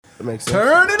That makes sense.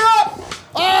 Turn it up!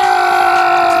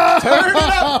 Ah! Turn it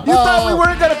up! You thought we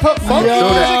weren't going to put funky music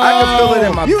I on? can feel it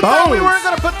in my You thought we bones. weren't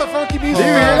going to put the funky music Do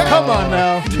you hear on? that? Come on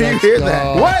now. Do you hear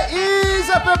that? What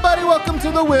is up, everybody? Welcome to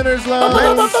the Winners Lounge.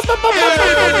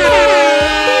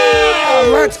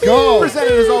 Let's go.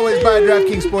 Presented as always by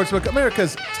DraftKings Sportsbook,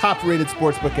 America's top-rated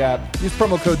sportsbook app. Use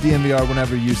promo code DNVR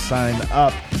whenever you sign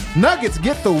up. Nuggets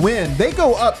get the win. They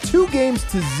go up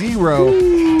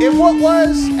 2-0 in what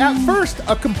was, at first,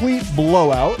 a complete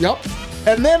blowout. Yep.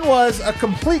 And then was a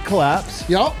complete collapse.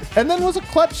 Yep. And then was a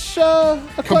clutch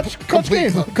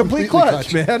game. Complete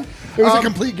clutch, man. It was a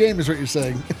complete game, is what you're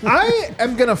saying. I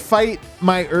am gonna fight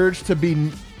my urge to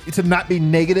not be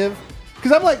negative,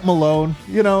 because I'm like Malone,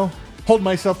 hold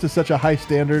myself to such a high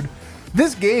standard.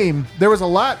 This game, there was a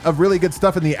lot of really good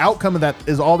stuff, and the outcome of that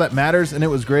is all that matters, and it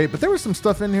was great. But there was some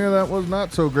stuff in here that was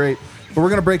not so great. But we're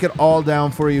gonna break it all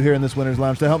down for you here in this Winners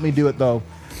Lounge. To help me do it, though,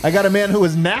 I got a man who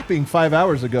was napping 5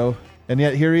 hours ago, and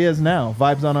yet here he is now.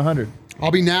 Vibes on 100.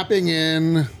 I'll be napping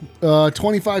in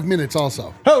 25 minutes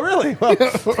also. Oh, really? Well,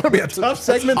 it's going to be a tough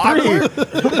segment 3.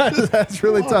 That's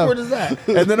really tough. What is that?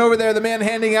 And then over there, the man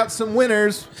handing out some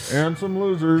winners and some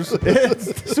losers.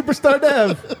 It's Superstar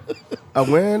Dev. A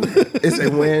win is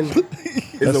a win.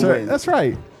 Is a win. That's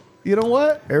right. You know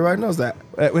what? Everybody knows that.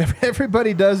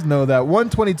 Everybody does know that.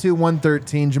 122,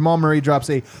 113. Jamal Murray drops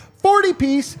a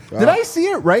 40-piece. Did I see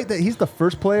it right that he's the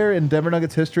first player in Denver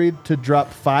Nuggets history to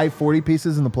drop 5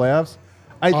 40-pieces in the playoffs?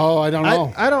 I don't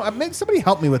know. I don't. Maybe somebody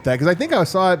help me with that, because I think I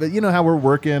saw it, but you know how we're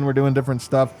working. We're doing different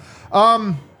stuff.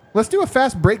 Let's do a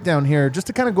fast breakdown here just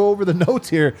to kind of go over the notes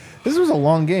here. This was a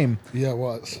long game. Yeah, it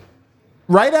was.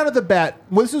 Right out of the bat,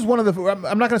 this is one of the...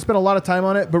 I'm not going to spend a lot of time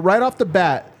on it, but right off the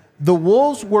bat, the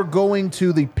Wolves were going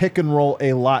to the pick and roll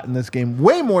a lot in this game,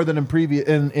 way more than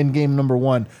in game number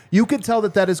 1. You could tell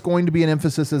that is going to be an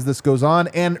emphasis as this goes on.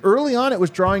 And early on, it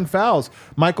was drawing fouls.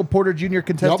 Michael Porter Jr.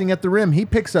 contesting at the rim. He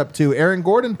picks up 2. Aaron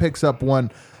Gordon picks up 1.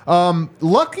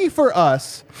 Lucky for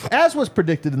us, as was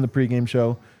predicted in the pregame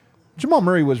show, Jamal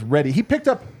Murray was ready. He picked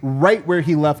up right where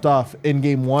he left off in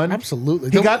game 1.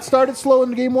 Absolutely. He got started slow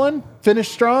in game 1,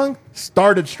 finished strong,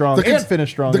 started strong, and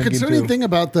finished strong The in game 2. concerning thing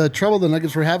about the trouble the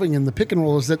Nuggets were having in the pick and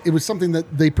roll is that it was something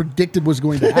that they predicted was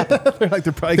going to happen.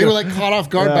 They were caught off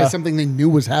guard by something they knew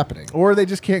was happening. Or they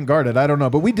just can't guard it. I don't know.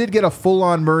 But we did get a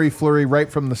full-on Murray flurry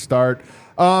right from the start.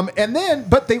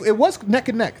 It was neck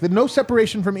and neck. No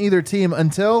separation from either team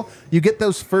until you get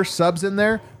those first subs in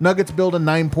there. Nuggets build a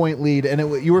 9-point lead,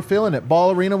 and you were feeling it.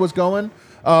 Ball Arena was going.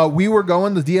 We were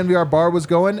going. The DNVR bar was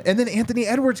going. And then Anthony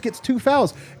Edwards gets 2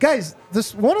 fouls. Guys,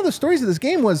 one of the stories of this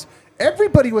game was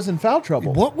everybody was in foul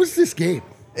trouble. What was this game?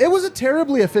 It was a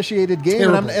terribly officiated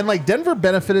game, and Denver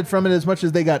benefited from it as much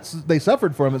as they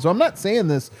suffered from it. So I'm not saying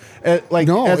this as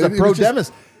a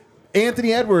pro-demis.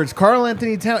 Anthony Edwards, Karl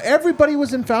Anthony Towns, everybody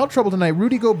was in foul trouble tonight.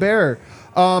 Rudy Gobert,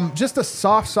 just a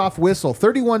soft whistle.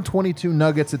 31-22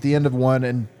 Nuggets at the end of 1,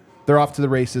 and they're off to the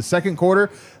races. Second quarter,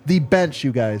 the bench,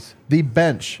 you guys,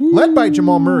 led by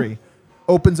Jamal Murray,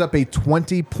 opens up a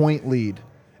 20-point lead.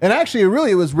 And actually,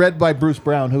 it was led by Bruce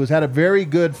Brown, who has had a very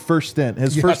good first stint.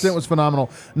 His first stint was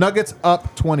phenomenal. Nuggets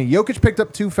up 20. Jokic picked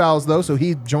up 2 fouls, though, so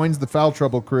he joins the foul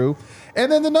trouble crew.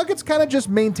 And then the Nuggets kind of just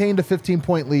maintained a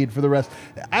 15-point lead for the rest.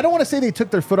 I don't want to say they took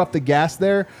their foot off the gas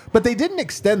there, but they didn't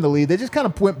extend the lead. They just kind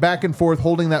of went back and forth,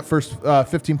 holding that first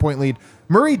 15-point lead.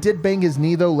 Murray did bang his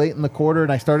knee, though, late in the quarter,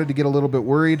 and I started to get a little bit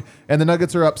worried. And the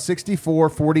Nuggets are up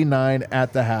 64-49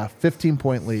 at the half.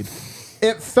 15-point lead.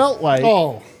 It felt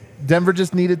like... Denver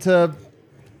just needed to,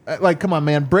 come on,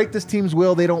 man, break this team's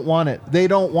will. They don't want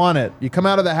it. You come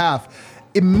out of the half.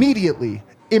 Immediately,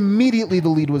 the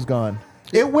lead was gone.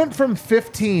 It went from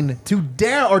 15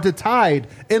 to tied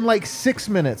in 6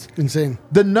 minutes. Insane.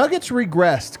 The Nuggets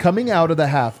regressed coming out of the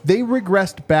half. They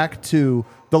regressed back to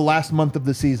the last month of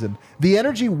the season. The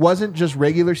energy wasn't just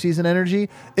regular season energy.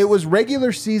 It was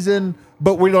regular season,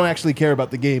 but we don't actually care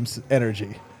about the game's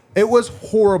energy. It was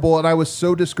horrible, and I was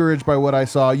so discouraged by what I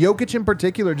saw. Jokic in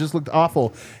particular just looked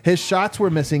awful. His shots were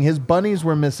missing. His bunnies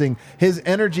were missing. His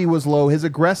energy was low. His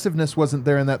aggressiveness wasn't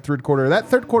there in that third quarter. That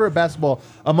third quarter of basketball,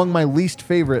 among my least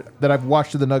favorite that I've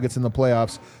watched of the Nuggets in the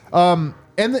playoffs. On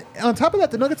top of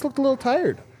that, the Nuggets looked a little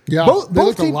tired. Yeah,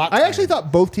 both teams, a lot I actually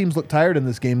thought both teams looked tired in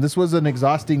this game. This was an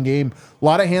exhausting game. A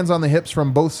lot of hands on the hips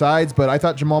from both sides, but I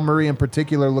thought Jamal Murray in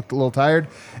particular looked a little tired.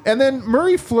 And then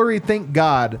Murray flurry, thank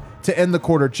God, to end the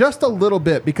quarter just a little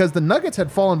bit, because the Nuggets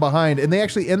had fallen behind, and they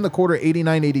actually end the quarter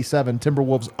 89-87,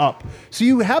 Timberwolves up. So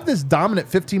you have this dominant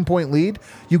 15-point lead.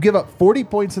 You give up 40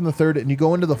 points in the third, and you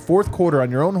go into the fourth quarter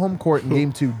on your own home court in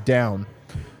game 2 down.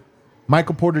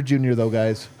 Michael Porter Jr., though,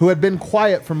 guys, who had been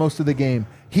quiet for most of the game,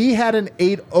 He had an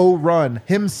 8-0 run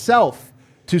himself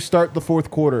to start the fourth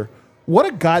quarter. What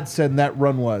a godsend that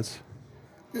run was.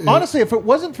 Honestly, if it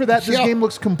wasn't for that, this game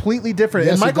looks completely different.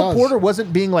 Yes, and Michael Porter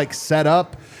wasn't being like set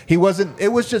up. It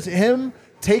was just him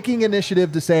taking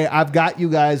initiative to say, I've got you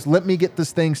guys. Let me get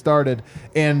this thing started.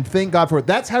 And thank God for it.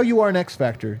 That's how you are an X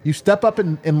Factor. You step up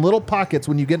in little pockets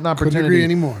when you get an opportunity. Couldn't agree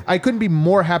anymore. I couldn't be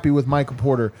more happy with Michael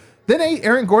Porter. Then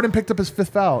Aaron Gordon picked up his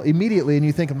 5th foul immediately, and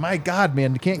you think, my God,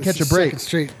 man, you can't catch a break. Second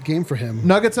straight game for him.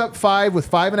 Nuggets up 5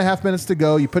 with 5.5 minutes to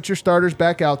go. You put your starters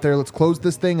back out there. Let's close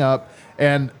this thing up.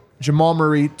 And Jamal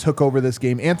Murray took over this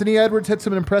game. Anthony Edwards hit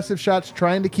some impressive shots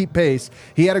trying to keep pace.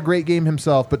 He had a great game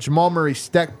himself, but Jamal Murray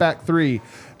stepped back 3.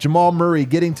 Jamal Murray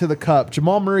getting to the cup.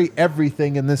 Jamal Murray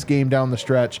everything in this game down the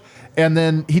stretch. And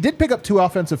then he did pick up 2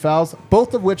 offensive fouls,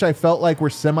 both of which I felt like were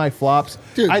semi-flops.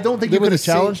 Dude, I don't think you could have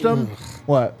challenged them.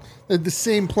 What? The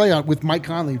same play out with Mike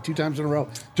Conley 2 times in a row.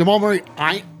 Jamal Murray,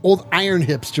 old iron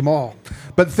hips Jamal.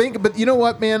 But you know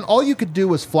what, man? All you could do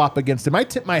was flop against him. I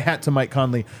tip my hat to Mike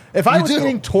Conley. If I was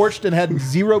getting torched and had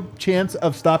 0 chance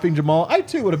of stopping Jamal, I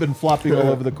too would have been flopping all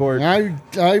over the court. I'm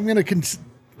going to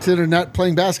consider not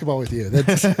playing basketball with you.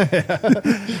 That's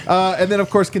and then, of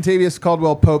course, Kentavious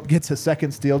Caldwell-Pope gets a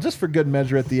second steal just for good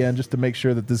measure at the end, just to make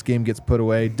sure that this game gets put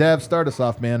away. Dev, start us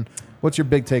off, man. What's your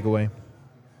big takeaway?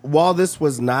 While this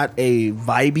was not a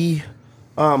vibey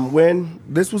win,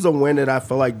 this was a win that I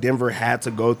feel like Denver had to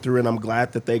go through, and I'm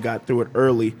glad that they got through it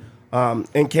early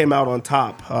and came out on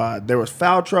top. There was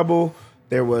foul trouble,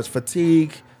 there was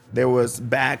fatigue, there was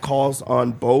bad calls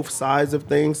on both sides of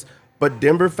things, but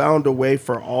Denver found a way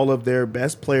for all of their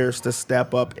best players to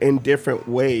step up in different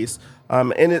ways.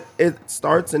 And it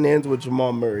starts and ends with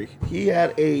Jamal Murray. He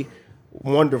had a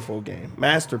wonderful game,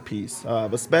 masterpiece,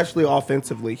 especially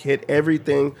offensively. Hit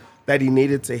everything that he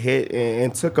needed to hit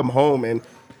and took him home. And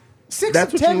 6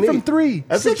 of 10 from 3.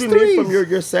 That's what you need from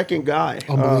your second guy.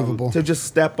 Unbelievable. To just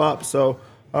step up. So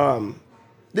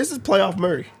this is playoff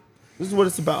Murray. This is what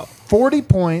it's about. 40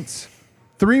 points,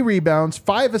 3 rebounds,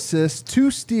 5 assists, 2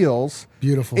 steals.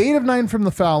 Beautiful. 8 of 9 from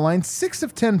the foul line, 6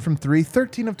 of 10 from 3,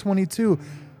 13 of 22.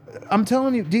 I'm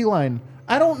telling you, D-line,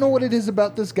 I don't know what it is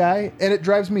about this guy, and it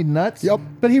drives me nuts. Yep.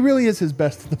 But he really is his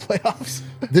best in the playoffs.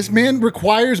 This man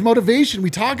requires motivation. We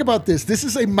talk about this. This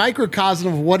is a microcosm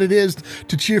of what it is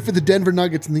to cheer for the Denver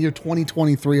Nuggets in the year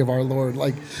 2023 of our Lord.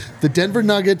 Like, the Denver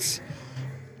Nuggets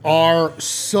are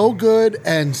so good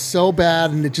and so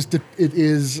bad, and it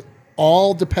is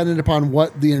all dependent upon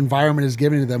what the environment is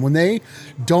giving to them. When they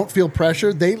don't feel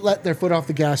pressure, they let their foot off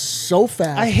the gas so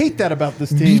fast. I hate that about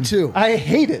this team. Me too. I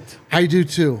hate it. I do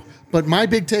too. But my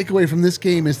big takeaway from this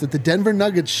game is that the Denver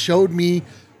Nuggets showed me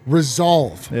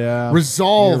resolve. Yeah,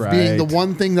 resolve being the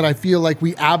one thing that I feel like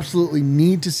we absolutely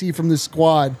need to see from this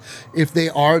squad if they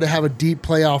are to have a deep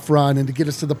playoff run and to get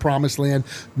us to the promised land.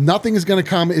 Nothing is going to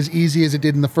come as easy as it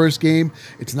did in the first game.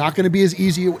 It's not going to be as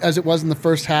easy as it was in the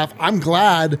first half. I'm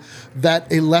glad that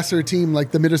a lesser team like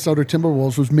the Minnesota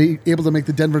Timberwolves was able to make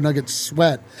the Denver Nuggets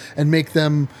sweat and make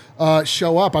them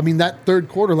show up. I mean, that third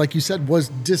quarter, like you said, was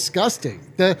disgusting.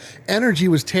 The energy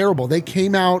was terrible. They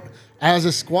came out as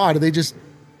a squad. They just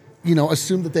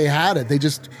assumed that they had it. They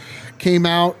just came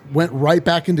out, went right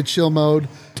back into chill mode.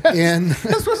 And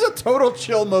this was a total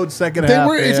chill mode second half. They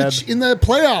were in the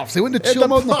playoffs. They went into chill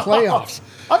mode in the playoffs.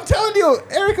 I'm telling you,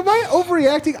 Eric, am I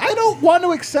overreacting? I don't want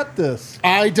to accept this.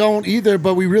 I don't either,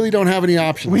 but we really don't have any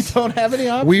options. We don't have any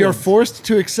options. We are forced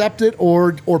to accept it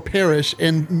or perish,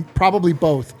 and probably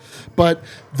both. But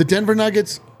the Denver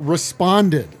Nuggets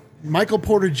responded. Michael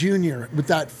Porter Jr. with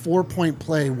that 4-point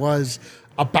play was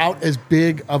about as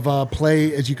big of a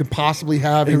play as you could possibly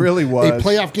have. It really was. A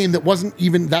playoff game that wasn't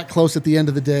even that close at the end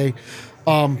of the day.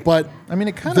 But I mean,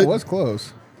 it kind of was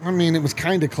close. I mean, it was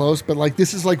kind of close, but like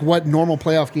this is like what normal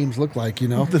playoff games look like,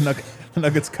 The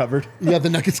Nuggets covered. Yeah, the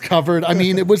Nuggets covered. I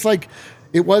mean, it was like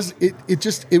it was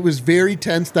very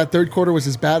tense. That third quarter was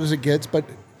as bad as it gets, but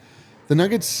the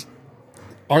Nuggets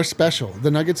are special.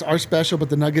 The Nuggets are special, but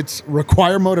the Nuggets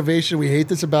require motivation. We hate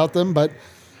this about them, but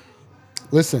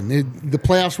listen, the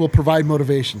playoffs will provide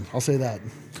motivation. I'll say that.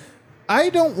 I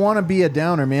don't want to be a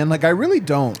downer, man. Like, I really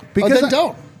don't. Because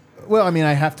don't. Well, I mean,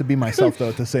 I have to be myself, though,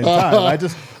 at the same time.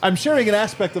 I'm sharing an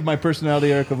aspect of my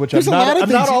personality, Eric, of which I'm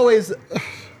not always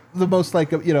the most,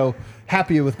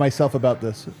 happy with myself about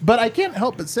this. But I can't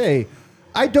help but say,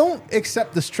 I don't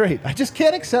accept this trait. I just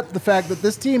can't accept the fact that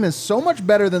this team is so much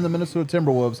better than the Minnesota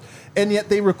Timberwolves, and yet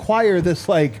they require this,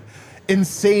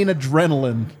 insane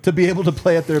adrenaline to be able to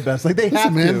play at their best. Like they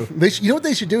have to. You know what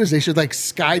they should do is they should like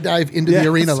skydive into the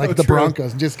arena like the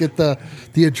Broncos and just get the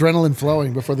adrenaline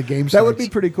flowing before the game starts. That would be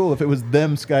pretty cool if it was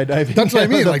them skydiving. That's what I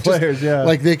mean. Like players,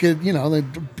 like they could, they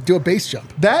do a base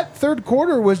jump. That third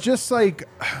quarter was just like.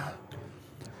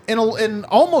 And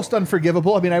almost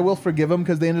unforgivable. I mean, I will forgive them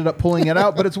because they ended up pulling it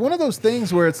out. But it's one of those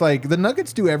things where it's like the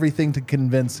Nuggets do everything to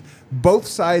convince both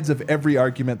sides of every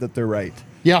argument that they're right.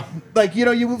 Yeah. Like,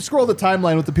 you scroll the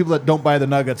timeline with the people that don't buy the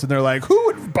Nuggets, and they're like, who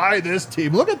would buy this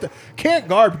team? Look at can't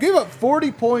guard. Gave up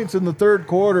 40 points in the third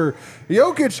quarter.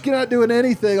 Jokic not doing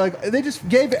anything. Like, they just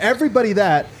gave everybody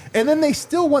that. And then they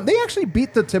still won. They actually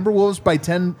beat the Timberwolves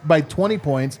by 20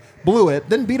 points, blew it,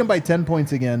 then beat them by 10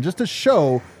 points again, just to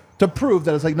prove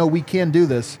that it's like, no, we can do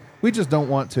this. We just don't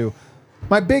want to.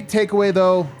 My big takeaway,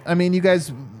 though, I mean, you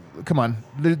guys, come on.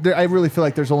 I really feel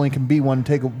like there's only can be one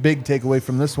big takeaway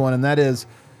from this one, and that is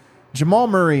Jamal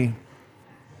Murray.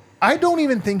 I don't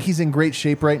even think he's in great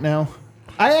shape right now.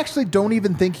 I actually don't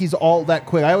even think he's all that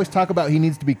quick. I always talk about he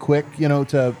needs to be quick,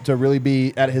 to really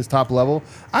be at his top level.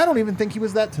 I don't even think he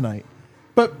was that tonight.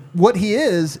 But what he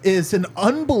is an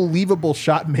unbelievable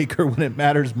shot maker when it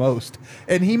matters most.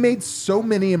 And he made so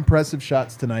many impressive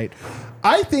shots tonight.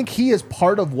 I think he is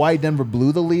part of why Denver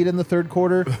blew the lead in the third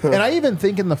quarter. And I even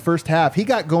think in the first half, he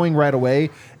got going right away.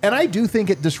 And I do think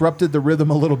it disrupted the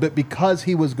rhythm a little bit because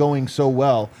he was going so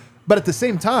well. But at the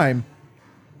same time,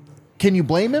 can you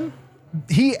blame him?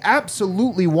 He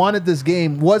absolutely wanted this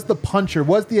game, was the puncher,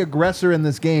 was the aggressor in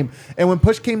this game. And when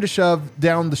push came to shove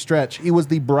down the stretch, he was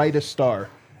the brightest star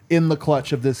in the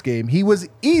clutch of this game. He was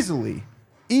easily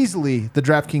the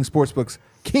DraftKings Sportsbook's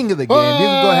king of the game. You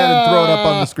can go ahead and throw it up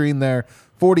on the screen there.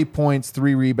 40 points,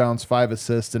 3 rebounds, 5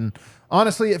 assists. And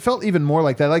honestly, it felt even more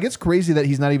like that. Like, it's crazy that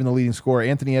he's not even the leading scorer.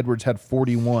 Anthony Edwards had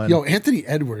 41. Yo, Anthony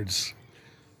Edwards,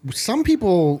 some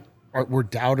people were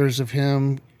doubters of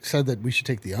him, said that we should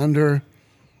take the under.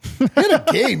 He had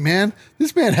a game, man.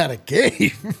 This man had a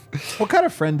game. What kind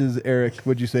of friend is Eric,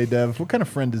 would you say, Dev? What kind of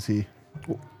friend is he?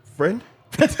 Friend?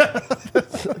 What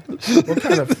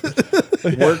kind of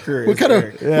worker what kind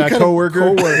Eric? Of yeah,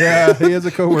 co-worker. Yeah, he is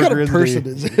a co-worker. What kind of person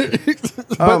is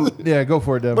it? Yeah, go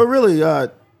for it, Dev. But really,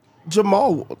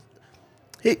 Jamal,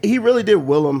 he really did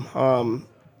will him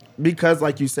because,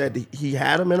 like you said, he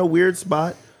had him in a weird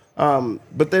spot.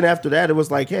 But then after that, it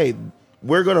was like, hey,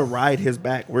 we're going to ride his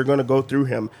back. We're going to go through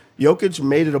him. Jokic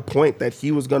made it a point that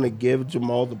he was going to give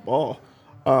Jamal the ball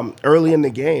early in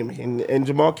the game. And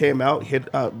Jamal came out,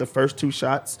 hit the first 2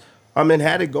 shots, and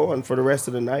had it going for the rest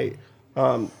of the night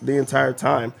the entire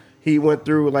time. He went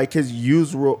through like his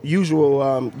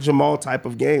usual Jamal type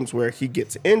of games where he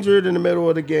gets injured in the middle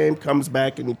of the game, comes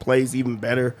back, and he plays even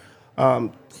better.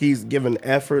 He's given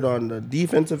effort on the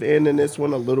defensive end in this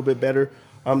one a little bit better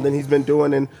than he's been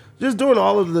doing, and just doing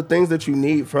all of the things that you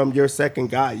need from your second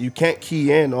guy. You can't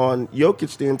key in on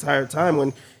Jokic the entire time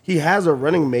when he has a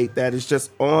running mate that is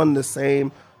just on the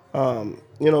same,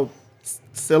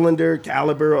 cylinder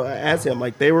caliber as him.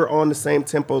 Like, they were on the same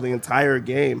tempo the entire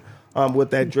game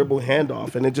with that dribble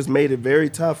handoff, and it just made it very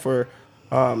tough for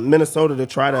Minnesota to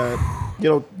try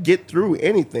to, get through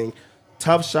anything.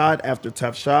 Tough shot after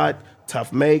tough shot,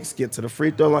 tough makes, get to the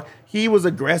free throw line. He was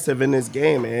aggressive in this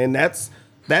game, and that's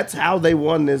how they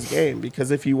won this game, because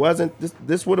if he wasn't,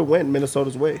 this would have went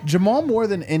Minnesota's way. Jamal, more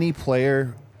than any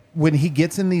player, when he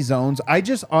gets in these zones, I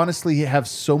just honestly have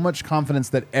so much confidence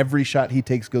that every shot he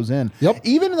takes goes in. Yep.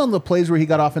 Even on the plays where he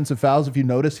got offensive fouls, if you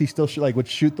notice, he still would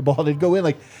shoot the ball and it'd go in.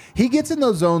 Like, he gets in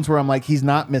those zones where I'm like, he's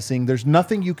not missing. There's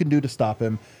nothing you can do to stop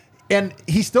him. And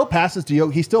he still passes to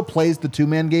Jokic. He still plays the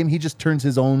 2-man game. He just turns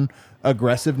his own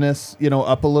aggressiveness,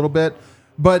 up a little bit.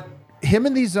 But him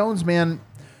in these zones, man,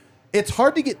 it's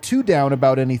hard to get too down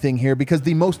about anything here because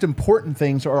the most important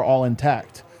things are all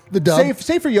intact. The dub.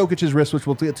 Say for Jokic's wrist, which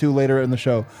we'll get to later in the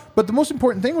show. But the most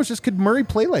important thing was just, could Murray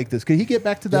play like this? Could he get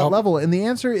back to that level? And the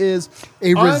answer is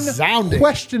a resounding,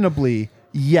 unquestionably,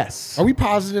 yes. Are we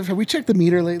positive? Have we checked the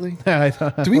meter lately?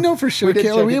 Do we know for sure,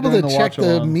 Kale? Are we able to check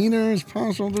the meter as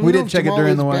possible? We did check it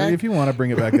during the watch. If you want to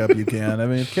bring it back up, you can. I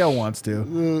mean, if Kale wants to.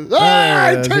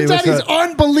 It turns out he's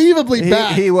unbelievably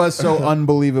back. He was so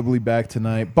unbelievably back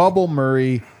tonight. Bubble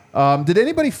Murray. Did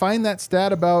anybody find that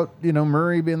stat about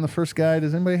Murray being the first guy?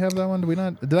 Does anybody have that one? Do we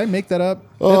not? Did I make that up?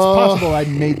 It's possible I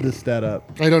made this stat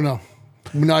up. I don't know.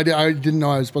 No, I didn't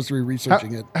know I was supposed to be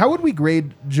researching it. How would we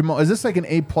grade Jamal? Is this like an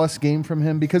A+ game from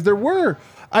him? Because there were,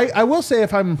 I will say,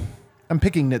 if I'm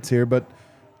picking nits here, but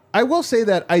I will say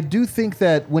that I do think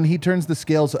that when he turns the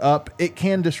scales up, it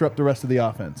can disrupt the rest of the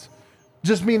offense.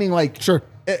 Just meaning, like, sure,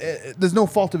 there's no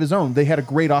fault of his own. They had a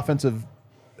great offensive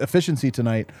efficiency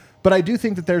tonight. But I do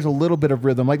think that there's a little bit of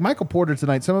rhythm. Like Michael Porter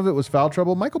tonight, some of it was foul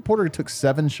trouble. Michael Porter took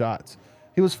 7 shots.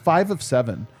 He was 5 of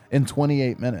 7 in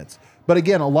 28 minutes. But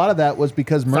again, a lot of that was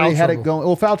because Murray had it going.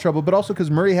 Well, foul trouble, but also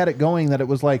because Murray had it going that it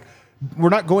was like, we're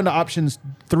not going to options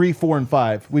 3, 4, and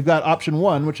 5. We've got option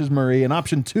 1, which is Murray, and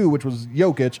option 2, which was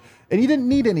Jokic. And you didn't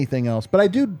need anything else. But I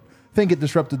do think it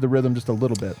disrupted the rhythm just a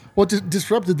little bit. Well, it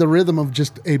disrupted the rhythm of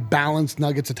just a balanced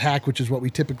Nuggets attack, which is what we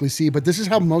typically see. But this is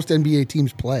how most NBA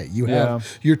teams play. You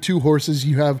have your 2 horses.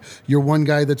 You have your one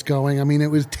guy that's going. I mean, it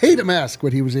was Tatum-esque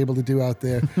what he was able to do out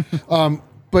there.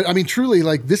 But, I mean, truly,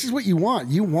 like, this is what you want.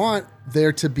 You want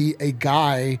there to be a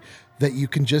guy that you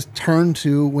can just turn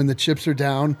to when the chips are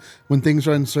down, when things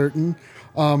are uncertain.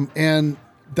 And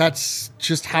that's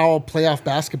just how playoff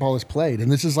basketball is played.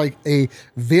 And this is like a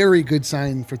very good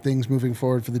sign for things moving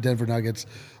forward for the Denver Nuggets.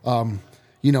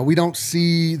 We don't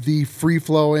see the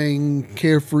free-flowing,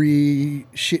 carefree,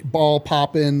 shit ball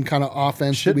popping kind of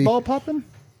offense. Shit ball popping?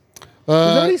 Is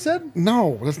that what he said?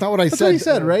 No, that's not what I said. That's what he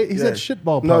said, right? He said shit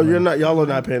ball popping. No, you're not. Y'all are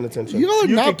not paying attention. You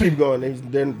can keep going.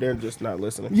 They're just not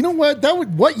listening. You know what?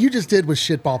 What you just did was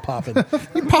shit ball popping.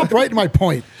 You popped right to my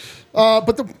point.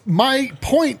 But my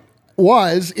point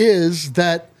is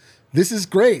that this is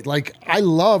great. Like, I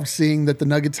loved seeing that the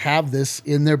Nuggets have this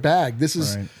in their bag. This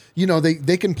is,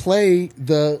 they can play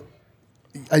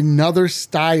another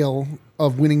style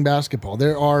of winning basketball.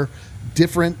 There are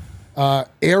different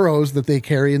arrows that they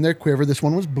carry in their quiver. This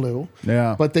one was blue.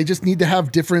 Yeah. But they just need to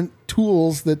have different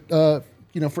tools that,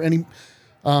 for any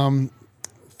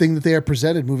thing that they are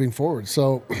presented moving forward.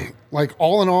 So, like,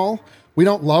 all in all, we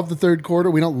don't love the third quarter.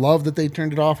 We don't love that they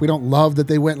turned it off. We don't love that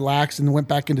they went lax and went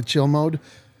back into chill mode.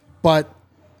 But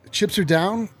chips are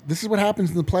down. This is what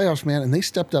happens in the playoffs, man. And they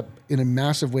stepped up in a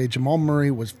massive way. Jamal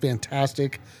Murray was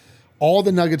fantastic. All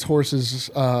the Nuggets horses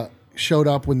showed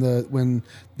up when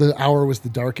the hour was the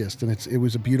darkest, and it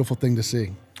was a beautiful thing to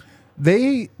see.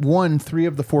 They won 3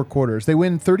 of the 4 quarters. They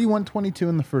win 31-22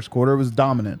 in the first quarter. It was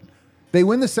dominant. They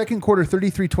win the second quarter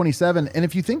 33-27, and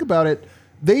if you think about it,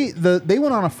 they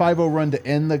went on a 5-0 run to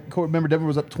end the quarter. Remember, Denver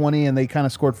was up 20, and they kind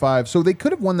of scored 5. So they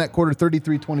could have won that quarter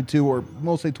 33-22 or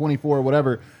mostly 24 or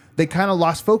whatever. They kind of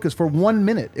lost focus for 1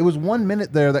 minute. It was 1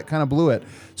 minute there that kind of blew it.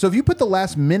 So if you put the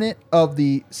last minute of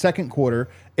the second quarter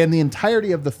and the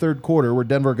entirety of the third quarter where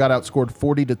Denver got outscored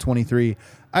 40-23,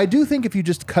 I do think if you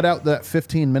just cut out that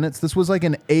 15 minutes, this was like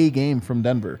an A game from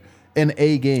Denver. An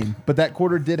A game. But that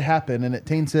quarter did happen, and it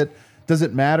taints it. Does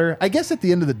it matter? I guess at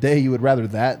the end of the day, you would rather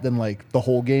that than like the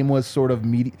whole game was sort of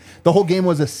the whole game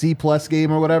was a C+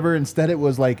 game or whatever. Instead, it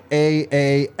was like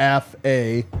A, F,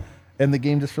 A, and the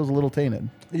game just feels a little tainted.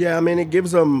 Yeah, I mean, it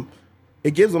gives them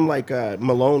like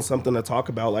Malone something to talk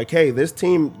about. Like, hey, this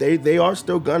team, they are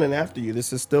still gunning after you.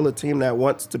 This is still a team that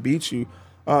wants to beat you.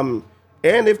 And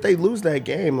if they lose that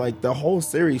game, like the whole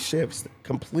series shifts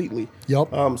completely.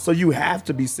 Yep. So you have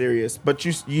to be serious, but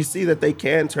you see that they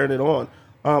can turn it on.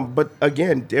 But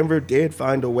again, Denver did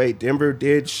find a way. Denver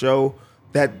did show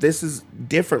that this is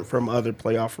different from other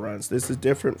playoff runs. This is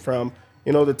different from,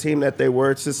 the team that they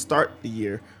were to start the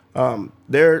year.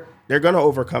 They're going to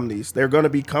overcome these. They're going to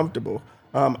be comfortable.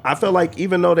 I felt like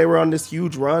even though they were on this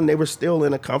huge run, they were still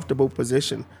in a comfortable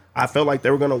position. I felt like they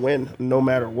were going to win no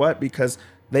matter what because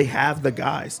they have the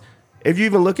guys. If you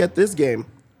even look at this game,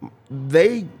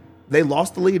 they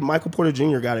lost the lead. Michael Porter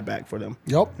Jr. got it back for them.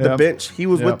 Yep. The bench. He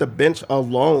was with the bench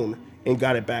alone and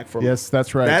got it back for them. Yes,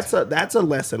 that's right. That's a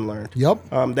lesson learned. Yep.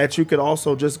 That you could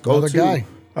also just go Another to.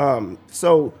 guy.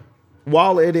 So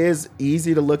while it is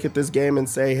easy to look at this game and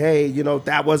say, hey,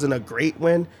 that wasn't a great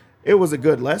win, it was a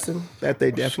good lesson that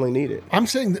they definitely needed. I'm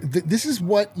saying this is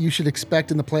what you should expect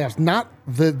in the playoffs, not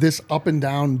this up and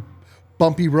down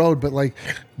bumpy road, but like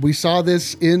we saw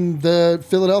this in the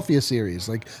Philadelphia series.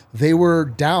 Like they were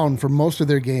down for most of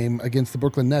their game against the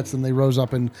Brooklyn Nets, and they rose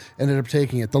up and ended up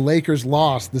taking it. The Lakers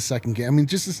lost the second game. I mean,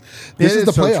 this is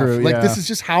the playoff. True, like yeah. This is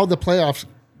just how the playoffs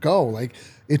go. Like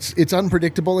it's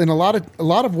unpredictable in a lot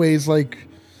of ways. Like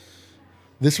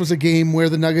this was a game where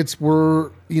the Nuggets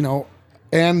were,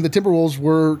 and the Timberwolves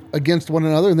were against one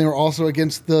another, and they were also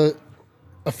against the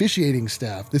officiating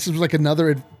staff. This was like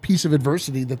another piece of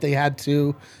adversity that they had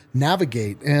to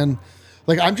navigate. And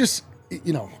like, I'm just,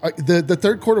 the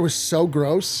third quarter was so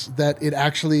gross that it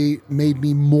actually made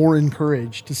me more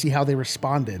encouraged to see how they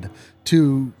responded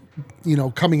to,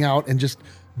 coming out and just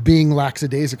being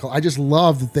lackadaisical. I just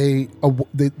love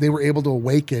that they were able to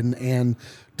awaken and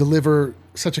deliver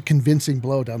such a convincing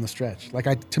blow down the stretch.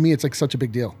 To me, it's like such a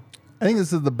big deal. I think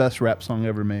this is the best rap song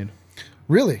ever made.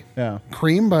 Really? Yeah.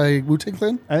 Cream by Wu-Tang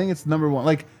Clan? I think it's number 1.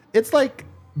 Like, it's like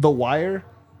The Wire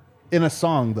in a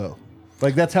song, though.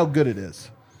 Like, that's how good it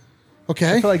is.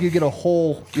 Okay. I feel like you get a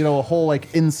whole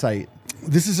like insight.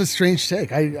 This is a strange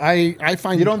take. I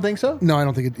find You don't think so? No, I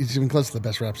don't think it's even close to the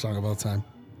best rap song of all time.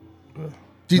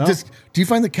 Do you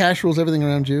find the cash rules everything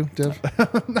around you, Dev?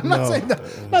 I'm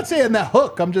not saying that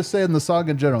hook. I'm just saying the song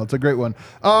in general. It's a great one.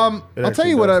 I'll tell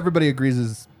you what everybody agrees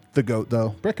is the GOAT,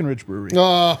 though. Breckenridge Brewery.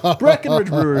 Breckenridge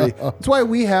Brewery. That's why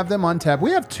we have them on tap.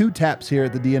 We have 2 taps here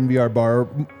at the DNVR bar.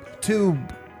 2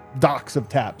 docks of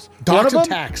taps. Docks of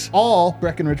taps. All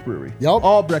Breckenridge Brewery. Yep.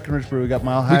 All Breckenridge Brewery. We got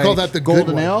Mile High. We call that the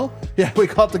Golden good Ale. Yeah, we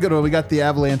call it the good one. We got the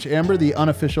Avalanche Amber, the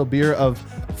unofficial beer of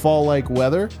fall-like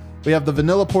weather. We have the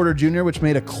Vanilla Porter Jr., which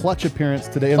made a clutch appearance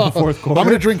today in the fourth quarter. I'm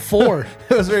going to drink 4.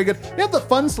 It was very good. We have the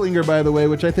Funslinger, by the way,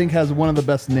 which I think has one of the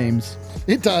best names.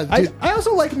 It does. I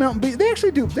also like Mountain Beach. They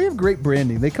actually do. They have great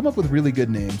branding. They come up with really good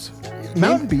names.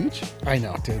 Mountain Beach. I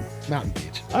know, dude. Mountain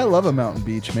Beach. I love a Mountain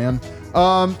Beach, man.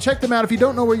 Check them out. If you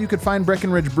don't know where you could find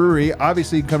Breckenridge Brewery,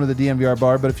 obviously you can come to the DNVR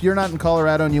bar. But if you're not in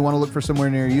Colorado and you want to look for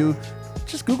somewhere near you,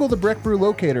 just Google the Breck Brew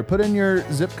locator. Put in your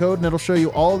zip code and it'll show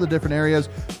you all the different areas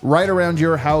right around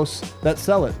your house that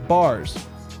sell it. Bars,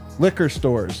 liquor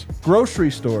stores, grocery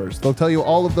stores. They'll tell you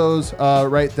all of those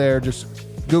right there. Just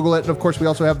Google it. And of course, we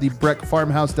also have the Breck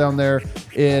Farmhouse down there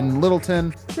in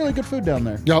Littleton. Really good food down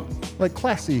there. Yep. Like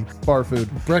classy bar food.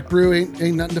 Breck Brew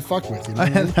ain't nothing to fuck with. You know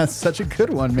what I mean? That's such a good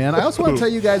one, man. I also want to tell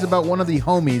you guys about one of the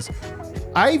homies,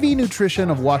 IV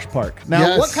Nutrition of Wash Park. Now,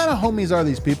 Yes. what kind of homies are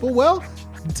these people? Well,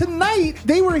 tonight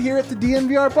they were here at the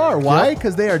DNVR bar. Why?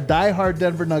 Because they are diehard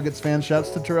Denver Nuggets fans.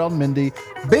 Shouts to Terrell and Mindy.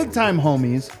 Big time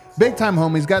homies. Big time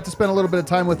homies. Got to spend a little bit of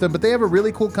time with them, but they have a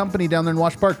really cool company down there in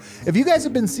Wash Park. If you guys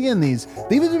have been seeing these,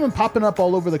 they've been popping up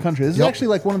all over the country. This is actually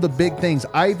like one of the big things.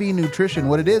 IV Nutrition.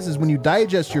 What it is when you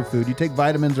digest your food, you take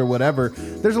vitamins or whatever,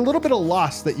 there's a little bit of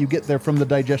loss that you get there from the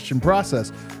digestion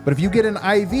process. But if you get an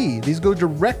IV, these go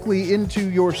directly into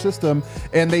your system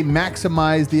and they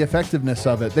maximize the effectiveness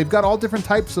of it. They've got all different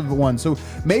types of ones. So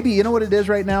maybe, you know what it is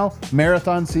right now?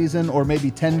 Marathon season or maybe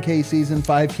 10K season,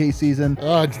 5K season.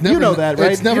 It's never, you know that,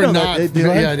 right? It's never not.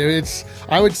 Yeah, dude.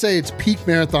 I would say it's peak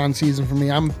marathon season for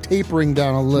me. I'm tapering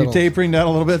down a little. You're tapering down a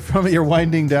little bit from it. You're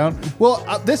winding down. Well,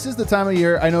 this is the time of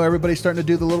year. I know everybody's starting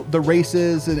to do the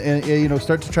races and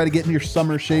start to try to get in your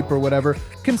summer shape or whatever.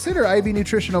 Consider IV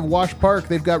Nutrition of Wash Park.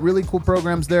 They've got really cool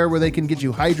programs there where they can get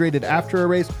you hydrated after a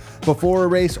race, before a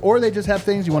race, or they just have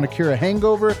things you want to cure a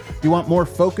hangover. You want more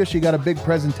focus. You got a big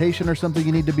presentation or something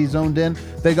you need to be zoned in.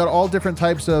 They got all different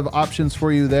types of options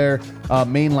for you there.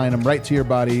 Mainline them right to your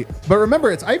body. But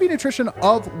remember, it's IV Nutrition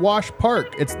of Wash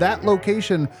Park. It's that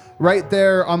location right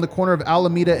there on the corner of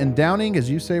Alameda and Downing, as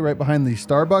you say, right behind the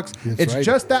Starbucks. It's right.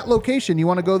 Just that location. You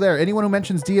want to go there. Anyone who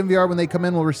mentions DNVR when they come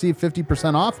in will receive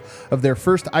 50% off of their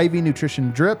first IV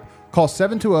Nutrition drip. Call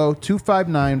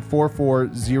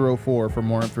 720-259-4404 for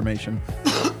more information.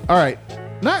 All right.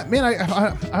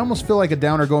 I almost feel like a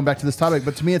downer going back to this topic,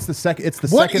 but to me, it's the second.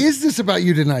 What is this about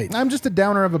you tonight? I'm just a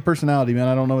downer of a personality, man.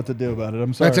 I don't know what to do about it.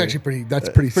 I'm sorry. That's actually pretty. That's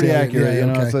pretty accurate.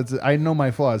 Yeah, okay. So I know my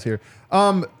flaws here.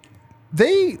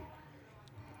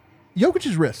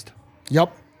 Jokic's wrist.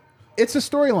 Yep. It's a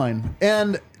storyline,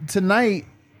 and tonight,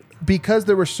 because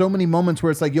there were so many moments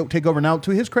where it's like, take over. Now,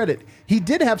 to his credit, he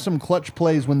did have some clutch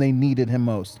plays when they needed him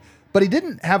most. But he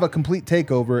didn't have a complete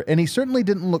takeover, and he certainly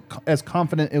didn't look as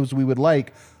confident as we would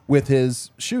like with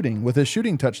his shooting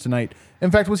touch tonight. In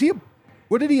fact,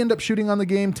 what did he end up shooting on the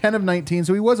game? 10 of 19,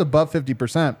 so he was above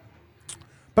 50%.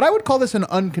 But I would call this an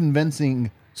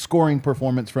unconvincing scoring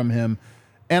performance from him,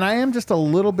 and I am just a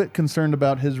little bit concerned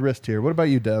about his wrist here. What about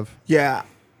you, Dev? Yeah,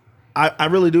 I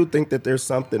really do think that there's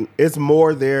something. It's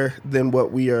more there than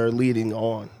what we are leading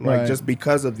on, Right. just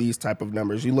because of these type of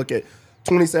numbers. You look at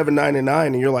 27-9-9,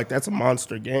 and you're like, that's a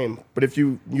monster game. But if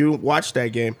you watch that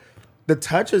game, the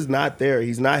touch is not there.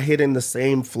 He's not hitting the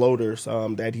same floaters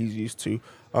that he's used to.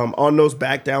 On those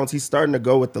back downs, he's starting to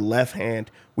go with the left hand.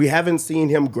 We haven't seen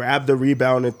him grab the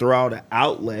rebound and throw out an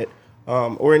outlet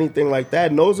or anything like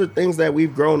that. And those are things that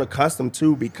we've grown accustomed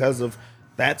to because of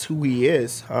that's who he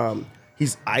is.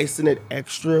 He's icing it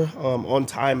extra on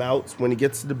timeouts. When he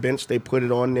gets to the bench, they put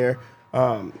it on there.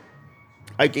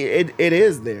 It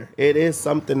is there. It is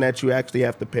something that you actually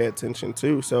have to pay attention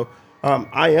to. So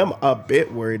I am a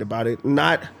bit worried about it.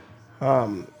 Not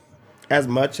as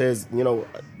much as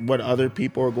what other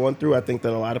people are going through. I think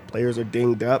that a lot of players are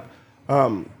dinged up.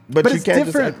 But you it's can't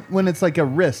different when it's like a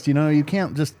wrist. You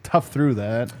can't just tough through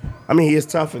that. I mean, he is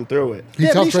toughing through it. He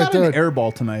shot an air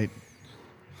ball tonight.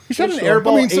 He shot an air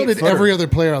ball. I mean, so did every other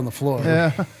player on the floor.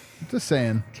 Yeah, just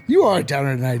saying. You are a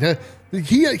downer tonight.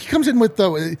 He comes in with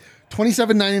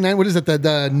 $27.99. What is it?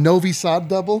 The Novi Sad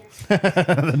double?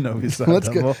 The Novi Sad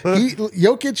double.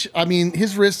 Jokic, I mean,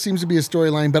 his wrist seems to be a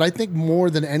storyline, but I think more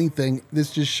than anything,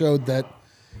 this just showed that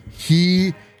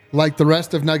he, like the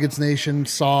rest of Nuggets Nation,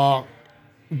 saw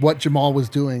what Jamal was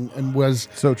doing and was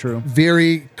so true.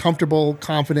 Very comfortable,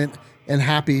 confident, and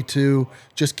happy to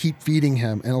just keep feeding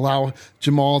him and allow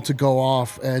Jamal to go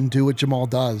off and do what Jamal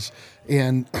does.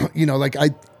 And,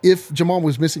 if Jamal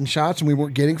was missing shots and we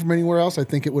weren't getting from anywhere else, I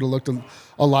think it would have looked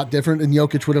a lot different, and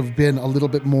Jokic would have been a little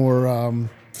bit more.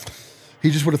 He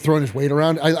just would have thrown his weight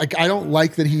around. I don't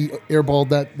like that he airballed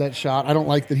that shot. I don't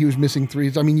like that he was missing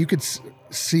threes. I mean, you could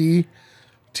see,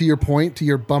 to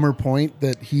your bummer point,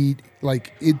 that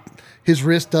his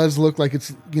wrist does look like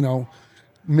it's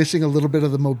missing a little bit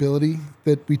of the mobility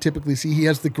that we typically see. He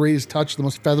has the greatest touch, the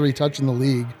most feathery touch in the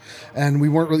league, and we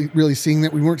weren't really seeing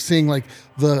that. We weren't seeing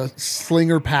the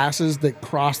slinger passes that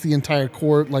cross the entire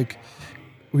court.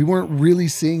 We weren't really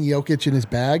seeing Jokic in his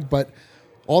bag. But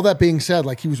all that being said,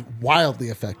 he was wildly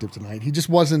effective tonight. He just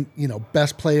wasn't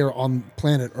best player on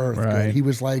planet Earth. Right. Good. He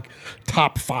was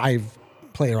top 5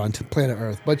 player on planet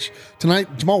Earth. But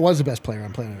tonight, Jamal was the best player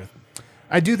on planet Earth.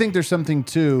 I do think there's something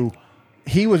too.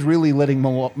 He was really letting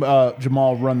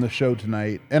Jamal run the show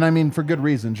tonight. And I mean, for good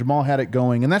reason. Jamal had it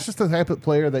going. And that's just the type of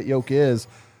player that Jokic is.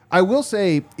 I will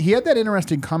say, he had that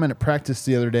interesting comment at practice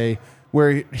the other day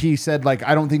where he said,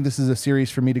 I don't think this is a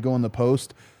series for me to go in the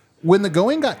post. When the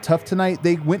going got tough tonight,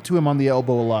 they went to him on the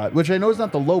elbow a lot, which I know is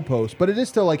not the low post, but it is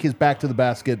still his back to the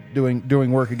basket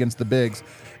doing work against the bigs.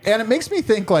 And it makes me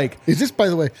think is this, by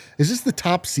the way, is this the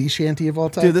top sea shanty of all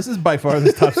time? Dude, this is by far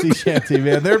the top sea shanty,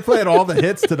 man. They're playing all the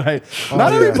hits tonight.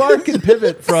 Not every bar can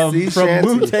pivot from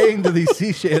Wu-Tang to these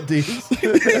sea shanties.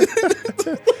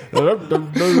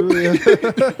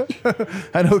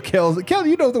 I know Kel,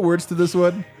 you know the words to this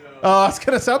one? I was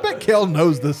going to say, I bet Kel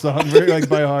knows this song very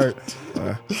by heart.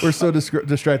 We're so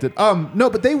distracted. No,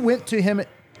 but they went to him,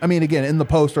 again, in the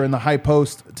post or in the high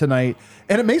post tonight.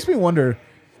 And it makes me wonder,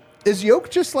 is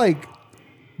Jokic just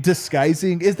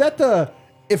disguising? Is that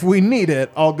if we need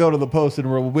it, I'll go to the post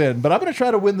and we'll win. But I'm going to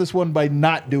try to win this one by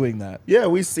not doing that. Yeah,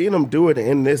 we've seen him do it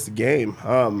in this game.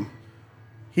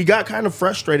 He got kind of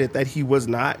frustrated that he was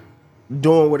not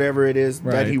doing whatever it is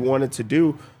that he wanted to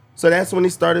do. So that's when he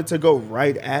started to go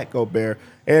right at Gobert.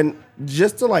 And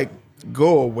just to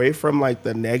go away from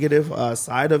the negative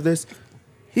side of this,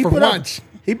 he put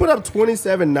up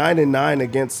 27, 9, and 9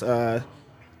 against a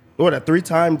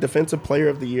 3-time defensive player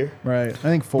of the year. Right. I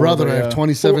think 4. Brother, I have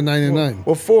 27, 9, and 9.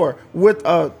 Well, 4 with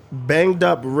a banged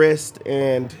up wrist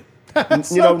and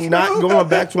not going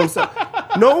back to himself.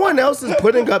 No one else is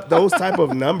putting up those type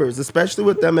of numbers, especially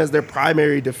with them as their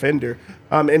primary defender.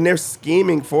 And they're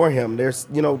scheming for him. They're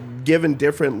giving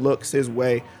different looks his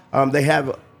way. They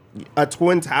have a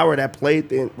twin tower that played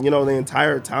the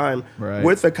entire time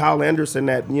with a Kyle Anderson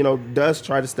that does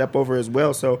try to step over as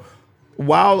well. So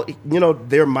while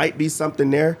there might be something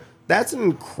there, that's an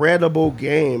incredible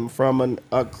game from an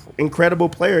incredible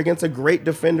player against a great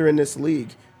defender in this league.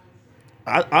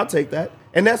 I'll take that.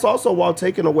 And that's also while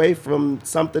taking away from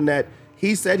something that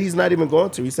he said he's not even going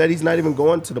to. He said he's not even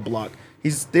going to the block.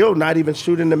 He's still not even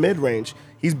shooting the mid-range.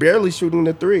 He's barely shooting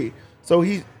the 3. So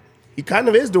he kind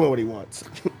of is doing what he wants.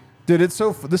 Dude, it's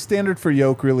the standard for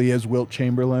Jokic really is Wilt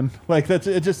Chamberlain.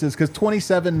 It just is, because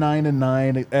 27, 9, and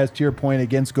 9, as to your point,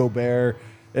 against Gobert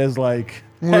is actually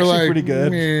pretty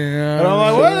good. Yeah, and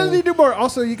I'm why doesn't he do more?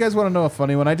 Also, you guys want to know a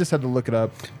funny one? I just had to look it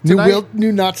up.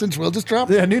 New not since Will just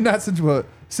dropped? Yeah, new not since Will.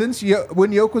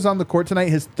 When Jokic was on the court tonight,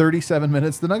 his 37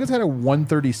 minutes, the Nuggets had a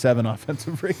 137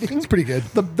 offensive rating. It's pretty good.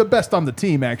 The best on the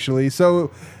team, actually.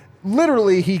 So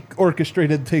literally, he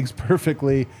orchestrated things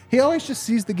perfectly. He always just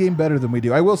sees the game better than we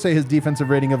do. I will say his defensive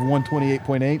rating of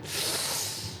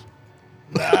 128.8.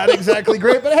 Not exactly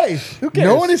great, but hey, who cares?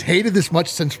 No one has hated this much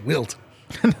since Wilt.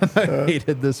 I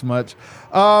hated this much.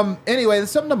 Anyway,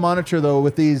 there's something to monitor, though,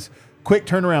 with these quick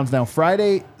turnarounds now.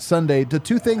 Friday, Sunday. The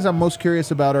 2 things I'm most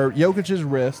curious about are Jokic's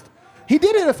wrist. He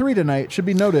did hit a 3 tonight, should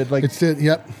be noted.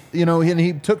 Yep. And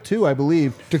he took 2, I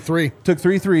believe. Took 3. Took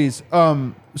 3 threes.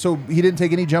 So he didn't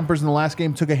take any jumpers in the last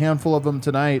game, took a handful of them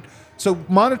tonight. So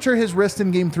monitor his wrist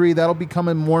in game 3. That'll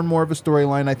become more and more of a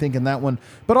storyline, I think, in that one.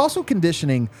 But also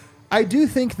conditioning. I do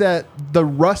think that the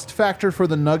rust factor for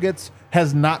the Nuggets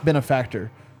has not been a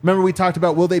factor. Remember, we talked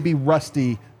about, will they be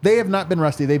rusty? They have not been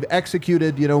rusty. They've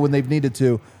executed, when they've needed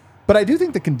to. But I do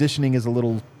think the conditioning is a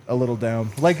little down.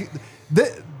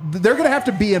 They're going to have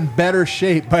to be in better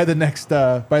shape by the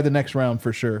next round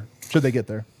for sure. Should they get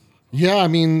there? Yeah,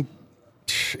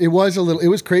 it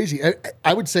was crazy.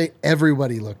 I would say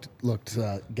everybody looked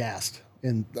gassed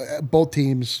in both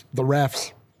teams, the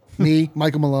refs. Me,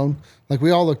 Michael Malone. Like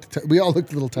we all looked a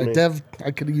little tight. Dev,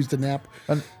 I could have used a nap.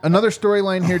 Another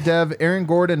storyline here, Dev. Aaron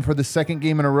Gordon, for the second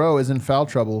game in a row, is in foul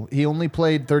trouble. He only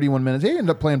played 31 minutes. He ended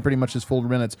up playing pretty much his full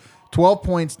minutes. 12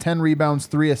 points, 10 rebounds,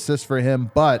 3 assists for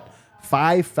him, but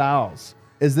 5 fouls.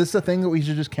 Is this a thing that we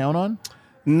should just count on?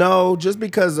 No, just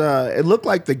because it looked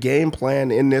like the game plan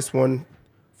in this one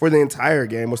for the entire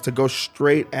game was to go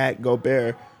straight at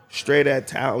Gobert, straight at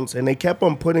Towns, and they kept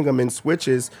on putting him in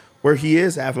switches where he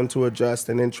is having to adjust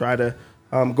and then try to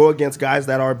go against guys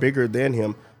that are bigger than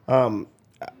him.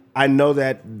 I know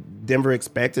that Denver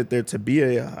expected there to be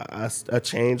a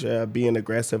change, be an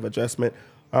aggressive adjustment.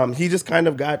 He just kind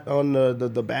of got on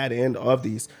the bad end of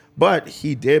these, but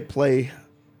he did play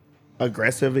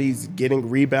aggressive. He's getting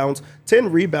rebounds,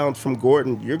 10 rebounds from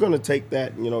Gordon. You're going to take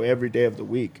that, every day of the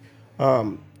week.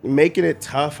 Making it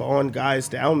tough on guys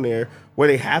down there where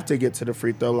they have to get to the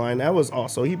free throw line. That was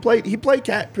also he played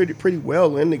Cat pretty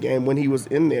well in the game when he was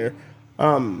in there.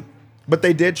 But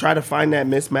they did try to find that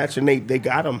mismatch, and they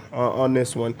got him on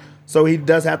this one. So he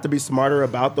does have to be smarter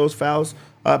about those fouls.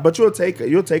 But you'll take a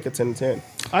 10-10.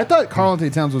 I thought Karl-Anthony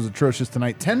Towns was atrocious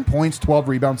tonight. 10 points, 12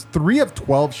 rebounds, 3 of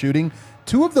 12 shooting.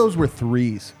 2 of those were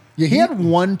threes. Yeah, he had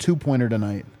 1 2-pointer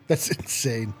tonight. That's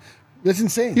insane. That's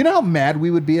insane. You know how mad we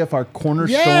would be if our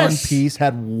cornerstone piece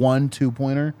had 1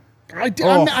 2-pointer?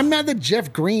 I'm mad that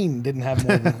Jeff Green didn't have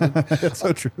more than that. That's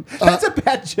so true. That's a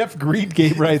bad Jeff Green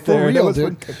game right there. For real,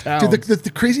 dude.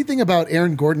 The crazy thing about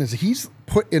Aaron Gordon is he's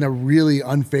put in a really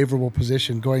unfavorable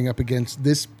position going up against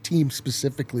this team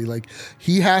specifically. Like,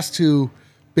 he has to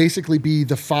basically be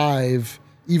the 5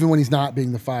 even when he's not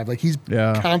being the 5. Like, he's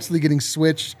constantly getting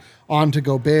switched on to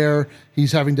Gobert.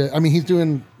 He's having to, he's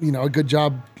doing, a good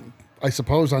job, I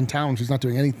suppose, on Towns. He's not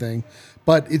doing anything.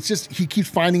 But it's just, he keeps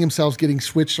finding himself getting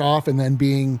switched off and then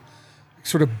being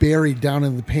sort of buried down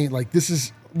in the paint. Like,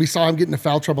 we saw him get into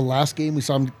foul trouble last game. We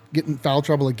saw him get in foul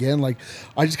trouble again. Like,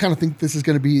 I just kind of think this is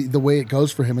going to be the way it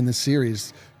goes for him in this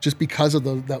series, just because of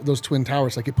those Twin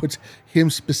Towers. Like, it puts him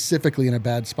specifically in a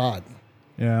bad spot.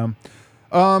 Yeah.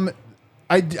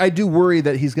 I do worry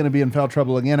that he's going to be in foul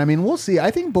trouble again. We'll see.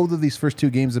 I think both of these first 2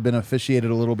 games have been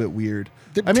officiated a little bit weird.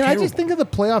 I just think of the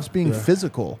playoffs being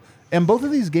physical. And both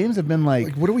of these games have been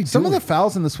like what are we some doing? of the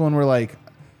fouls in this one were like,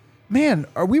 man,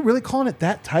 are we really calling it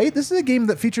that tight? This is a game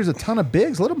that features a ton of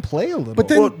bigs. Let them play a little. But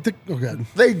then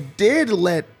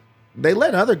they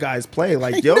let other guys play.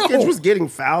 Like, Jokic was getting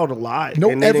fouled a lot,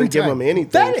 and they didn't give him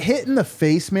anything. That hit in the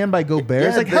face, man, by Gobert.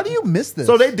 It's like, how do you miss this?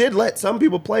 So they did let some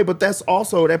people play, but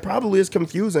that probably is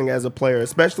confusing as a player,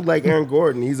 especially like Aaron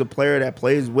Gordon. He's a player that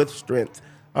plays with strength,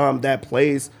 that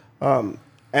plays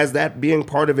as that being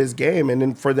part of his game, and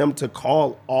then for them to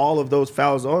call all of those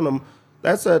fouls on him,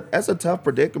 that's a tough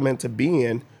predicament to be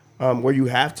in, where you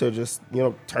have to just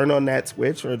turn on that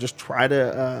switch or just try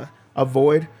to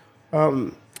avoid.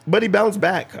 But he bounced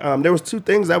back. There was 2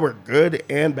 things that were good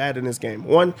and bad in this game.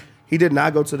 One, he did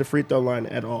not go to the free throw line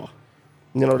at all.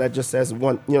 That just says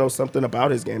something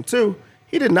about his game. 2,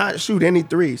 he did not shoot any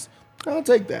threes. I'll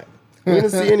take that. We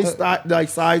didn't see any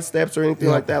side steps or anything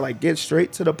like that. Like, get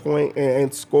straight to the point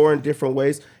and score in different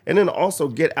ways, and then also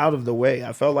get out of the way.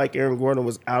 I felt like Aaron Gordon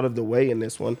was out of the way in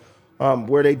this one,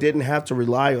 where they didn't have to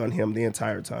rely on him the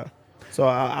entire time. So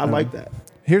I like that.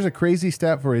 Here's a crazy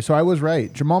stat for you. So I was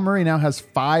right. Jamal Murray now has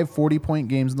 5 40-point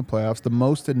games in the playoffs, the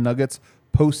most in Nuggets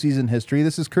postseason history.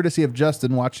 This is courtesy of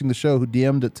Justin watching the show, who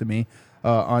DM'd it to me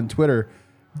on Twitter.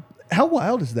 How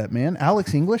wild is that, man?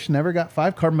 Alex English never got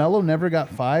 5. Carmelo never got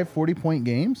 5 40-point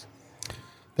games.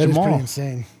 That is pretty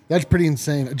insane. That's pretty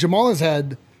insane. Jamal has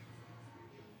had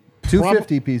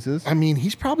 250 pieces.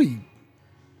 He's probably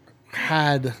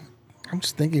had, I'm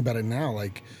just thinking about it now,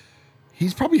 like,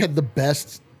 he's probably had the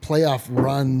best playoff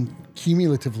run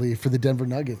cumulatively for the Denver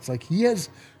Nuggets. Like, he has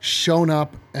shown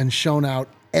up and shown out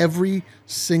every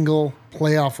single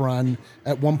playoff run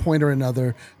at one point or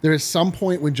another. There is some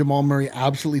point when Jamal Murray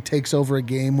absolutely takes over a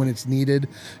game when it's needed.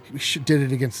 He did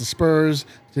it against the Spurs,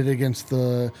 did it against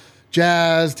the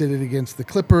Jazz, did it against the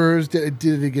Clippers, did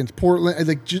it against Portland.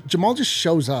 Like, Jamal just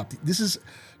shows up.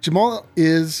 Jamal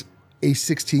is a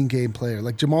 16-game player.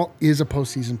 Like, Jamal is a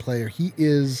postseason player. He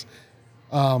is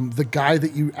the guy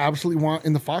that you absolutely want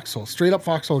in the foxhole, straight up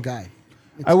foxhole guy.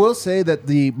 I will say that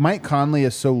the Mike Conley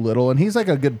is so little, and he's like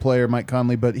a good player, Mike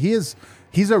Conley, but he's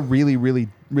a really, really,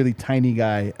 really tiny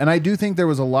guy. And I do think there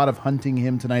was a lot of hunting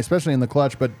him tonight, especially in the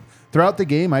clutch. But throughout the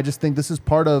game, I just think this is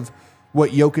part of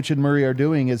what Jokic and Murray are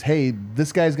doing is, hey,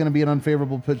 this guy's going to be in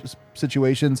unfavorable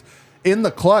situations. In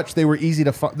the clutch, they were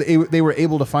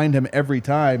able to find him every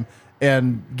time.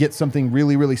 and get something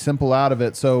really, really simple out of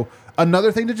it. So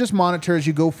another thing to just monitor as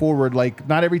you go forward. Like,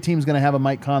 not every team's going to have a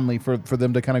Mike Conley for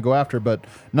them to kind of go after, but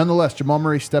nonetheless, Jamal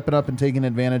Murray stepping up and taking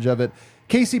advantage of it.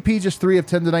 KCP just 3 of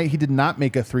 10 tonight. He did not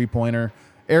make a 3-pointer.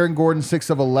 Aaron Gordon 6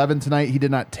 of 11 tonight. He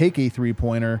did not take a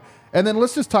 3-pointer. And then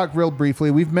let's just talk real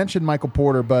briefly. We've mentioned Michael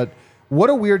Porter, but what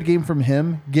a weird game from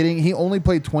him. He only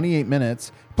played 28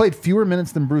 minutes, played fewer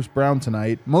minutes than Bruce Brown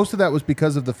tonight. Most of that was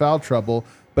because of the foul trouble,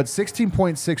 but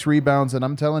 16.6 rebounds, and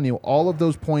I'm telling you, all of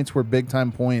those points were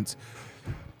big-time points.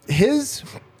 This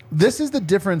is the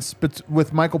difference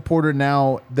with Michael Porter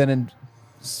now than in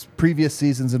previous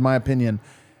seasons, in my opinion.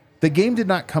 The game did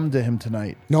not come to him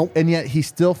tonight. Nope. And yet he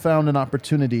still found an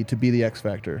opportunity to be the X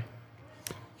factor.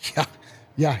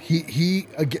 Yeah. He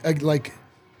like,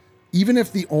 even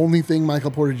if the only thing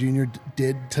Michael Porter Jr.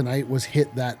 did tonight was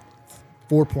hit that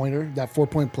 4-pointer, that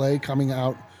 4-point play coming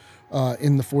out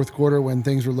in the fourth quarter when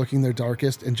things were looking their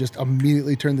darkest, and just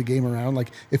immediately turned the game around.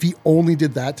 Like, if he only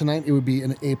did that tonight, it would be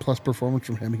an A+ performance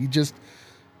from him.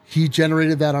 He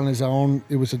generated that on his own.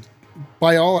 It was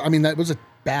that was a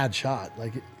bad shot.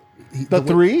 Like, the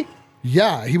three?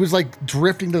 Yeah, he was like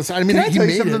drifting to the side. I mean, Can I he tell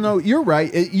you made something, it. though? You're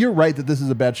right. You're right that this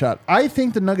is a bad shot. I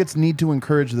think the Nuggets need to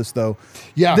encourage this, though.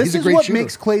 Yeah, this he's a is great what shooter.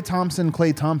 makes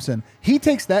Klay Thompson. He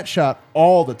takes that shot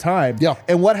all the time. Yeah.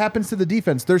 And what happens to the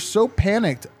defense? They're so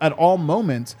panicked at all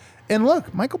moments. And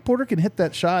look, Michael Porter can hit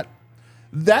that shot.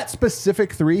 That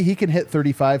specific 3, he can hit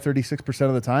 35, 36%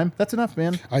 of the time. That's enough,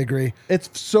 man. I agree. It's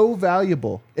so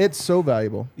valuable. It's so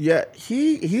valuable. Yeah,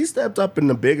 he stepped up in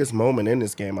the biggest moment in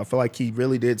this game. I feel like he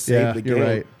really did save the game.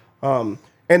 You're right.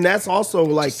 And that's also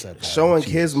like showing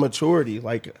his maturity.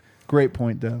 Like, great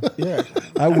point, Dan. yeah,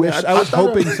 I was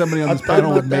hoping somebody on this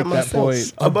panel would make that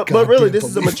point. But really, this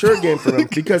is a mature game for him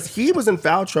because he was in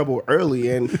foul trouble early,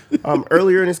 and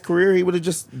earlier in his career, he would have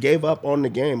just gave up on the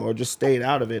game or just stayed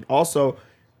out of it. Also,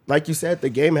 like you said, the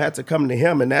game had to come to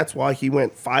him, and that's why he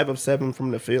went 5 of 7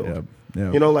 from the field.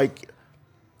 Yeah. You know, like,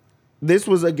 this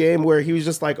was a game where he was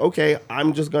just like, okay,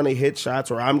 I'm just going to hit shots,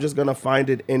 or I'm just going to find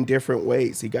it in different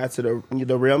ways. He got to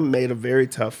the rim, made a very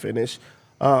tough finish.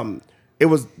 It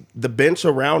was the bench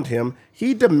around him.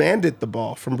 He demanded the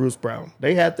ball from Bruce Brown.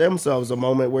 They had themselves a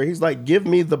moment where he's like, give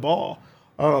me the ball.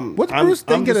 What's Bruce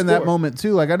thinking in that moment,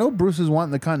 too? Like, I know Bruce is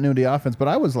wanting the continuity offense, but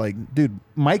I was like, dude,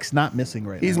 Mike's not missing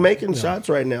right now. He's making shots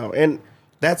right now. And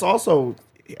that's also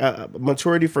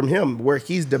maturity from him, where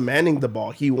he's demanding the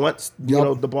ball. He wants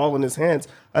the ball in his hands,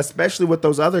 especially with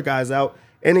those other guys out.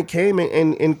 And it came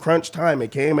in crunch time.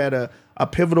 It came at a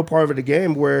pivotal part of the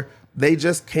game where they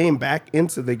just came back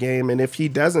into the game. And if he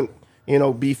doesn't,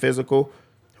 be physical,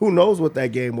 who knows what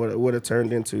that game would have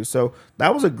turned into. So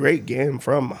that was a great game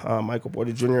from Michael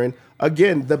Porter Jr. And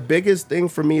again, the biggest thing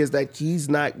for me is that he's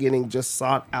not getting just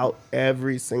sought out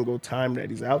every single time that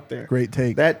he's out there. Great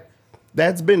take.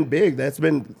 That's been big. That's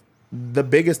been the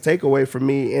biggest takeaway for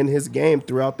me in his game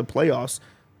throughout the playoffs.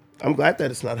 I'm glad that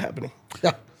it's not happening.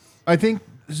 Yeah. I think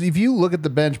if you look at the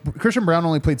bench, Christian Brown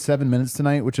only played 7 minutes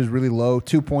tonight, which is really low.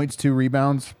 2 points, 2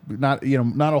 rebounds. Not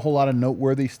a whole lot of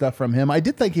noteworthy stuff from him. I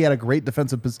did think he had a great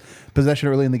defensive possession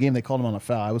early in the game. They called him on a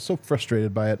foul. I was so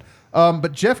frustrated by it.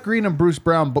 But Jeff Green and Bruce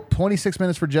Brown, 26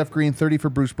 minutes for Jeff Green, 30 for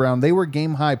Bruce Brown. They were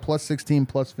game high, plus 16,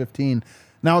 plus 15.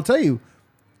 Now, I'll tell you,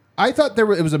 I thought it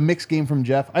was a mixed game from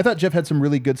Jeff. I thought Jeff had some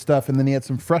really good stuff, and then he had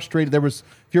some frustrated. If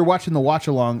you're watching the watch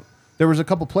along, there was a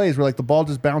couple plays where like the ball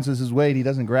just bounces his way and he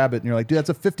doesn't grab it, and you're like, dude, that's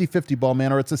a 50-50 ball,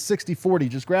 man, or it's a 60-40,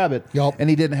 just grab it. Yep. And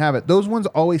he didn't have it. Those ones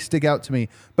always stick out to me.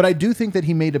 But I do think that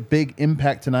he made a big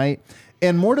impact tonight.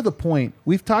 And more to the point,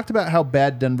 we've talked about how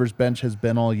bad Denver's bench has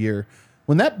been all year.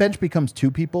 When that bench becomes 2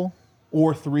 people,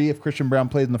 or 3 if Christian Brown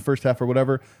played in the first half or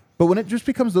whatever, but when it just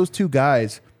becomes those 2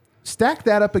 guys, stack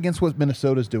that up against what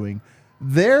Minnesota's doing.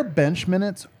 Their bench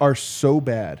minutes are so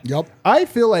bad. Yep. I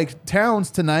feel like Towns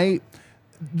tonight,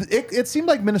 it seemed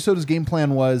like Minnesota's game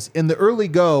plan was, in the early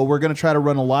go, we're going to try to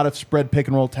run a lot of spread pick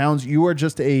and roll. Towns, you're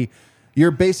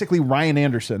basically Ryan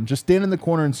Anderson. Just stand in the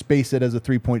corner and space it as a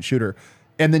 3-point shooter.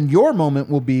 And then your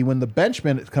moment will be when the bench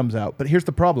minute comes out. But here's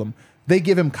the problem. They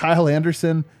give him Kyle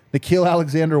Anderson, Nickeil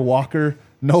Alexander-Walker,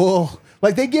 Noel.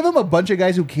 Like, they give him a bunch of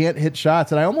guys who can't hit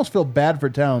shots, and I almost feel bad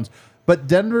for Towns. But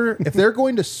Denver, if they're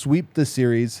going to sweep the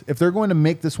series, if they're going to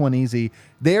make this one easy,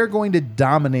 they are going to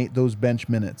dominate those bench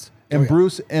minutes. And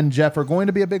Bruce and Jeff are going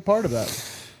to be a big part of that.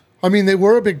 I mean, they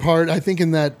were a big part, I think,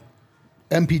 in that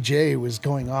MPJ was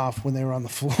going off when they were on the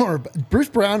floor. But Bruce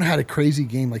Brown had a crazy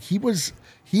game. Like,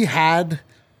 he had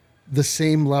the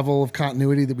same level of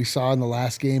continuity that we saw in the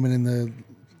last game and in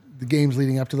the games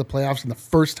leading up to the playoffs in the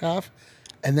first half.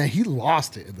 And then he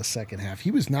lost it in the second half.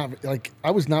 He was not I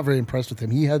was not very impressed with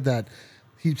him. He had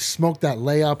He smoked that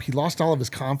layup. He lost all of his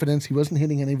confidence. He wasn't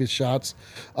hitting any of his shots.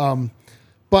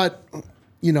 But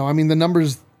you know, I mean, the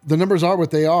numbers are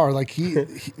what they are. Like he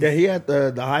had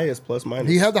the highest plus minus.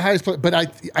 He had the highest, but I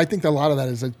think a lot of that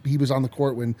is that he was on the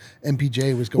court when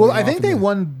MPJ was going. Well, I think they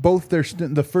won both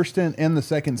the first stint and the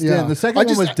second stint. Yeah. The second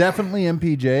one was definitely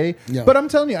MPJ. Yeah. But I'm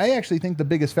telling you, I actually think the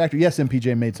biggest factor. Yes,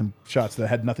 MPJ made some shots that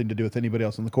had nothing to do with anybody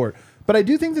else on the court. But I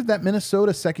do think that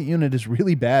Minnesota second unit is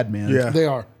really bad, man. Yeah, they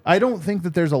are. I don't think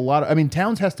that there's a lot. I mean,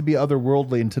 Towns has to be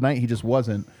otherworldly, and tonight he just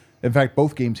wasn't. In fact,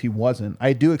 both games he wasn't.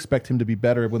 I do expect him to be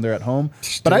better when they're at home,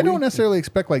 but I don't necessarily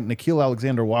expect like Nickeil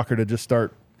Alexander-Walker to just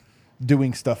start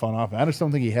doing stuff on offense. I just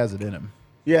don't think he has it in him.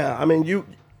 Yeah, I mean,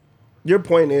 your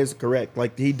point is correct.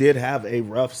 Like he did have a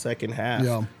rough second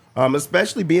half,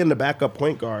 especially being the backup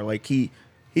point guard. Like he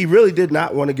really did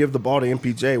not want to give the ball to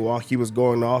MPJ while he was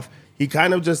going off. He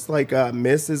kind of just like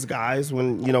missed his guys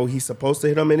when he's supposed to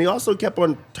hit them, and he also kept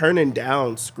on turning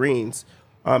down screens,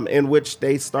 in which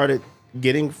they started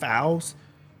getting fouls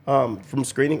from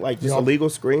screening, like just illegal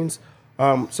screens.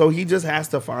 So he just has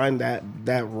to find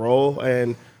that role.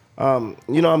 And,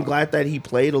 I'm glad that he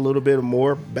played a little bit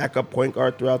more backup point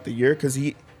guard throughout the year because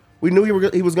we knew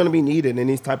he was going to be needed in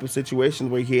these type of situations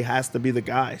where he has to be the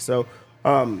guy. So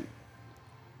all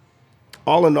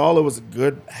in all, it was a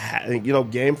good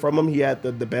game from him. He had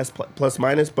the best plus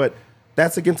minus, but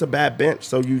that's against a bad bench.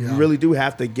 So you really do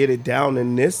have to get it down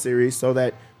in this series so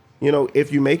that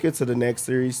if you make it to the next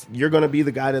series, you're going to be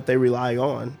the guy that they rely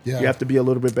on. Yeah. You have to be a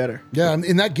little bit better. Yeah,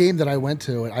 in that game that I went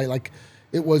to,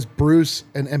 it was Bruce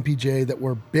and MPJ that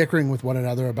were bickering with one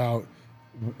another about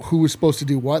who was supposed to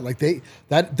do what. Like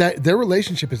their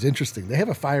relationship is interesting. They have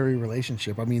a fiery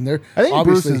relationship. I mean, I think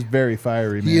Bruce is very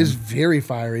fiery. Man. He is very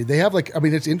fiery. They have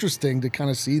it's interesting to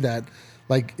kind of see that.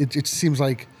 Like it seems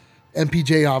like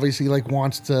MPJ obviously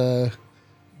wants to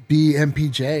be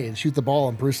MPJ and shoot the ball,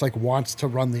 and Bruce wants to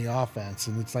run the offense,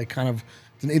 and it's kind of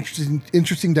an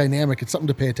interesting dynamic. It's something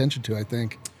to pay attention to, I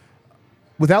think.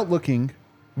 Without looking,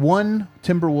 one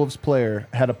Timberwolves player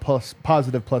had a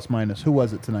positive plus minus. Who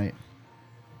was it tonight?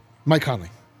 Mike Conley.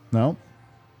 No.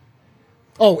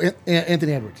 Oh,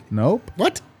 Anthony Edwards. Nope.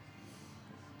 What?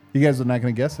 You guys are not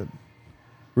going to guess it.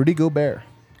 Rudy Gobert.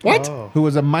 What? Who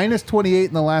was a minus 28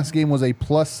 in the last game, was a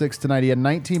plus 6 tonight. He had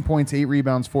 19 points, 8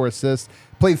 rebounds, 4 assists.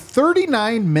 Played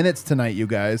 39 minutes tonight, you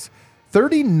guys.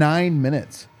 39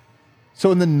 minutes.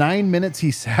 So in the 9 minutes he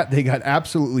sat, they got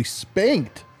absolutely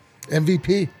spanked.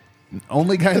 MVP.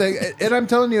 Only guy that, and I'm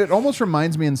telling you, it almost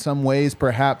reminds me in some ways,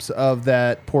 perhaps, of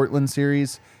that Portland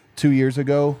series 2 years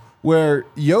ago, where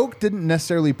Jokic didn't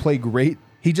necessarily play great.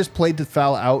 He just played to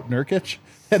foul out Nurkic.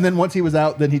 And then once he was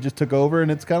out, then he just took over, and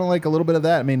it's kind of like a little bit of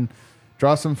that. I mean,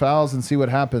 draw some fouls and see what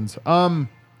happens.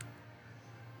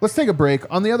 Let's take a break.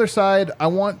 On the other side,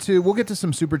 we'll get to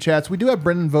some super chats. We do have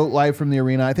Brendan Vogt live from the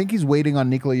arena. I think he's waiting on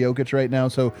Nikola Jokic right now,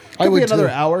 so could be another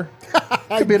hour.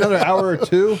 Could be another hour or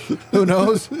two. Who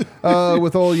knows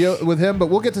with him?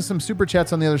 But we'll get to some super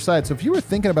chats on the other side. So if you were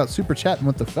thinking about super chatting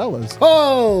with the fellas,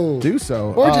 do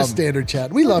so. Or just standard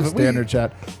chat. We love it. Standard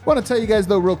chat. I want to tell you guys,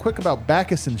 though, real quick about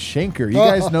Backus and Schenker. You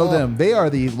guys know them. They are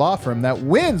the law firm that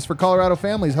wins for Colorado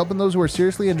families, helping those who are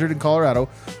seriously injured in Colorado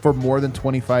for more than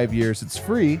 25 years. It's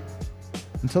free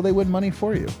until they win money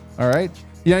for you. All right?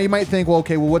 You might think,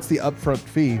 what's the upfront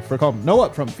fee for call? No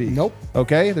upfront fee. Nope.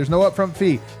 Okay? There's no upfront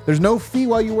fee. There's no fee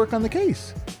while you work on the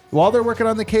case. While they're working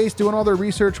on the case, doing all their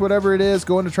research, whatever it is,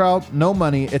 going to trial, no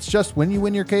money. It's just when you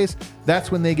win your case,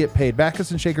 that's when they get paid.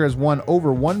 Backus and Shaker has won over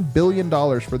 $1 billion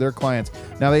for their clients.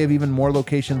 Now they have even more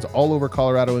locations all over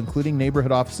Colorado, including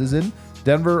neighborhood offices in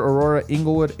Denver, Aurora,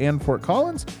 Inglewood, and Fort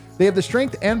Collins. They have the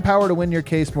strength and power to win your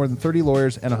case, more than 30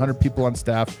 lawyers and 100 people on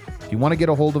staff. If you want to get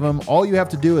a hold of them, all you have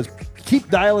to do is keep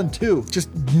dialing 2.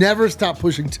 Just never stop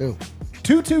pushing 2.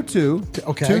 222.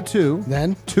 Okay. 22.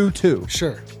 Then? 22.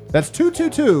 Sure. That's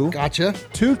 222. Gotcha.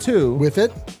 22. With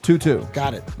it? 22.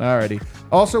 Got it. Alrighty.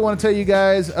 Also want to tell you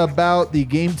guys about the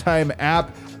Game Time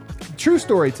app. True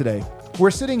story today.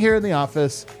 We're sitting here in the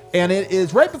office, and it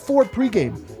is right before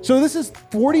pregame. So this is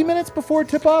 40 minutes before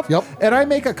tip-off. Yep. And I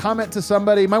make a comment to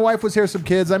somebody. My wife was here, some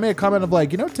kids. I made a comment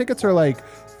of tickets are like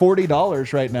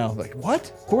 $40 right now. Like,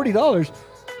 what? $40?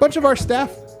 Bunch of our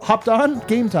staff hopped on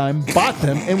Game Time, bought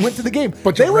them, and went to the game.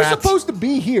 They were supposed to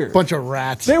be here. Bunch of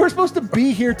rats. They were supposed to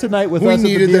be here tonight with us at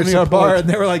the DMR bar, and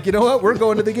they were like, you know what? We're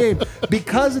going to the game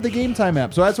because of the Game Time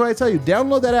app. So that's why I tell you,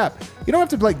 download that app. You don't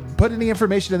have to put any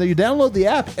information in there. You download the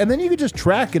app, and then you can just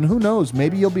track, and who knows?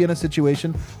 Maybe you'll be in a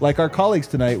situation like our colleagues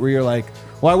tonight where you're like,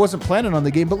 well, I wasn't planning on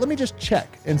the game, but let me just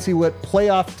check and see what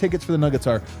playoff tickets for the Nuggets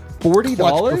are. $40?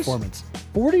 Clutch performance.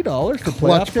 $40 for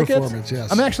Clutch playoff tickets? performance,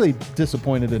 yes. I'm actually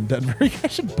disappointed in Denver. You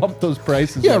guys should bump those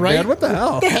prices. Yeah, up, right? Man. What the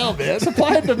hell? What the hell, man?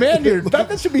 Supply and demand here.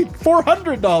 That should be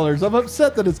 $400. I'm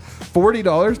upset that it's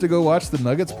 $40 to go watch the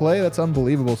Nuggets play. That's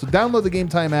unbelievable. So download the Game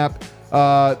Time app.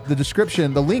 The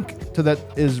description, the link to that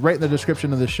is right in the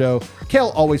description of the show.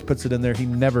 Kale always puts it in there. He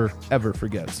never, ever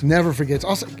forgets. Never forgets.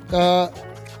 Also,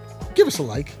 give us a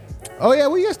like. Oh, yeah.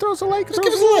 Will you guys throw us a like? Just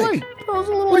give us a like. Throw us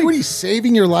a little What like. are you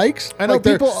saving your likes? I know like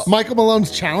people. Michael Malone's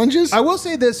challenges? I will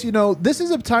say this, this is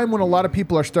a time when a lot of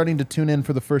people are starting to tune in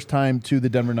for the first time to the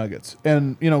Denver Nuggets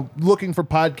and, looking for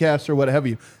podcasts or what have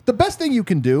you. The best thing you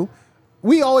can do,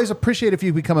 we always appreciate if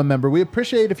you become a member. We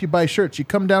appreciate if you buy shirts. You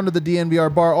come down to the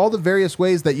DNVR bar, all the various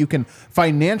ways that you can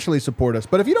financially support us.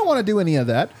 But if you don't want to do any of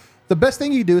that, the best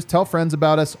thing you do is tell friends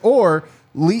about us or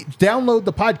download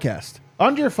the podcast.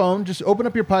 Onto your phone, just open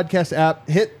up your podcast app,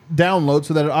 hit download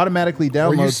so that it automatically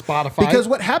downloads. Or use Spotify. Because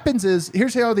what happens is,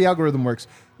 here's how the algorithm works.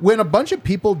 When a bunch of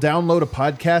people download a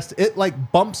podcast, it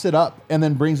bumps it up and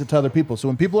then brings it to other people. So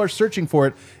when people are searching for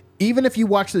it, even if you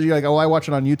watch it, you're like, oh, I watch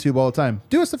it on YouTube all the time.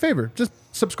 Do us a favor. Just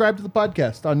subscribe to the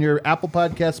podcast on your Apple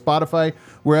Podcast, Spotify,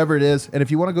 wherever it is. And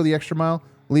if you want to go the extra mile,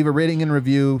 leave a rating and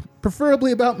review,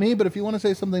 preferably about me. But if you want to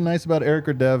say something nice about Eric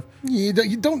or Dev, you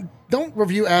don't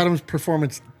review Adam's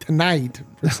performance tonight,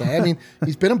 per se. I mean,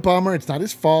 he's been a bummer. It's not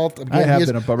his fault. Again, I have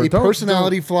been a bummer. A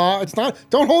personality flaw. It's not.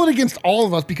 Don't hold it against all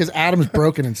of us because Adam's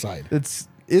broken inside.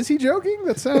 Is he joking?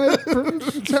 That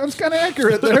sounds kind of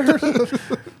accurate there.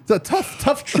 It's a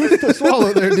tough truth to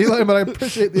swallow there, D-Line, but I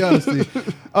appreciate the honesty.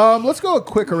 Let's go a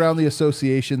quick around the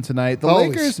association tonight.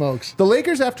 Holy smokes. The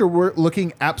Lakers, after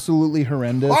looking absolutely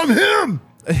horrendous. I'm him!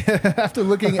 After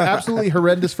looking absolutely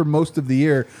horrendous for most of the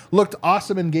year, looked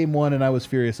awesome in game one, and I was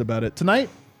furious about it. Tonight,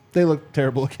 they look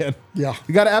terrible again. Yeah.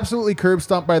 We got absolutely curb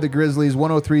stomped by the Grizzlies,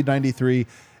 103-93.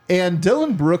 And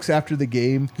Dylan Brooks after the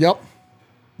game. Yep.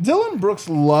 Dylan Brooks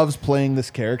loves playing this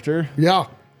character. Yeah.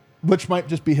 Which might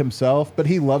just be himself, but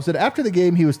he loves it. After the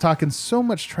game, he was talking so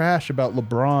much trash about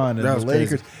LeBron and the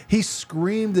Lakers. Crazy. He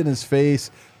screamed in his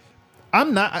face.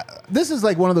 This is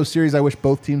like one of those series I wish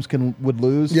both teams would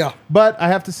lose. Yeah. But I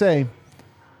have to say,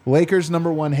 Lakers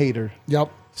 #1 hater.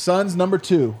 Yep. Suns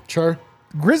 #2. Sure.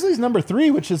 Grizzlies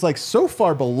 #3, which is so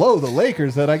far below the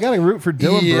Lakers that I got to root for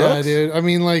Dylan Brooks. Yeah, dude. I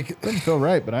mean, didn't feel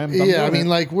right, but I'm yeah, I mean,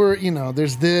 we're,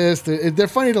 there's this. They're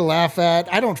funny to laugh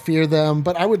at. I don't fear them,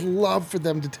 but I would love for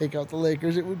them to take out the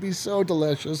Lakers. It would be so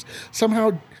delicious.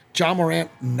 Somehow, John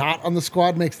Morant not on the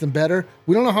squad makes them better.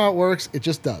 We don't know how it works. It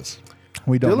just does.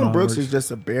 We don't Dylan Brooks is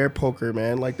just a bear poker,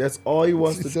 man. That's all he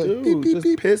wants to do. Beep, beep, just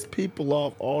beep. piss people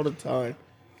off all the time.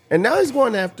 And now he's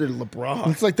going after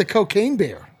LeBron. It's like the cocaine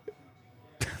bear.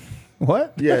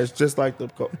 What? Yeah, it's just like the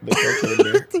cocaine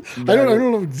bear. I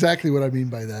don't know exactly what I mean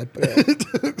by that. But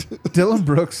Dylan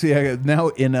Brooks, now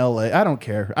in LA. I don't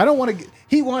care. I don't want to.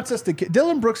 He wants us to.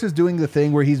 Dylan Brooks is doing the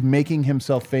thing where he's making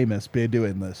himself famous by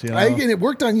doing this. Again, it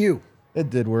worked on you. It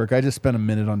did work. I just spent a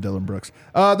minute on Dylan Brooks.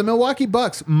 The Milwaukee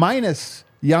Bucks minus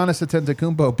Giannis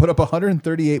Antetokounmpo put up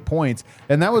 138 points,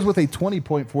 and that was with a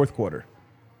 20-point fourth quarter.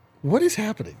 What is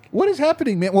happening? What is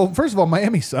happening, man? Well, first of all,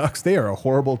 Miami sucks. They are a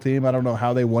horrible team. I don't know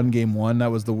how they won game one.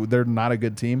 They're not a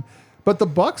good team. But the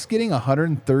Bucks getting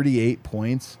 138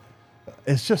 points,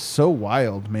 it's just so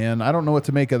wild, man. I don't know what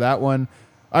to make of that one.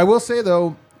 I will say,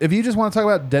 though, if you just want to talk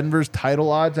about Denver's title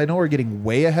odds, I know we're getting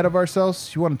way ahead of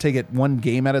ourselves. You want to take it one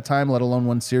game at a time, let alone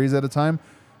one series at a time.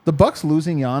 The Bucks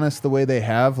losing Giannis the way they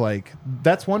have,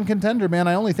 that's one contender, man.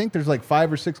 I only think there's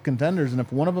 5 or 6 contenders, and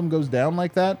if one of them goes down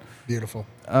like that, beautiful.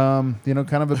 Kind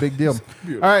of a big deal.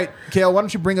 All right, Kale, why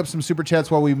don't you bring up some super chats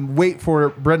while we wait for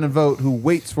Brendan Vogt, who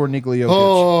waits for Nikola Jokic.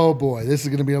 Oh boy, this is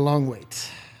going to be a long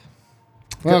wait.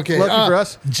 Okay, lucky for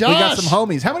us, Josh, we got some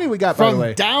homies. How many we got, by the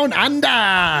way? Down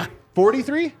Under.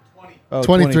 43?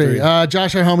 23.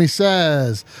 Josh, our homie,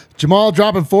 says Jamal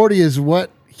dropping 40 is what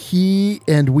he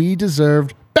and we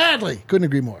deserved badly. Couldn't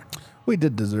agree more. We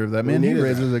did deserve that, man. He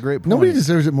raises a great point. Nobody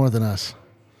deserves it more than us.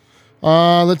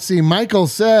 Let's see. Michael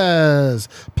says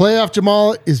playoff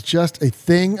Jamal is just a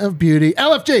thing of beauty.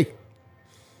 LFG.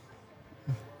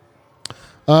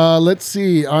 Let's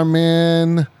see. Our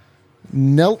man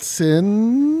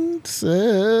Nelson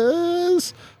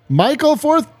says Michael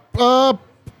fourth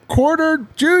quarter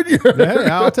junior. Hey,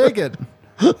 I'll take it.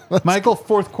 Michael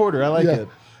fourth quarter. I like it.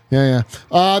 Yeah.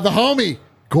 The homie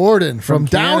Gordon from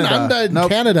down under in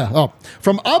Canada. Oh,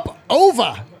 from up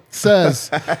over says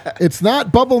it's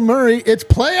not Bubble Murray, it's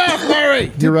playoff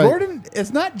Murray. You're right. Gordon,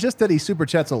 it's not just that he super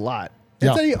chats a lot.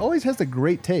 It's that he always has a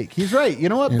great take. He's right. You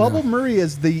know what? Bubble Murray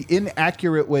is the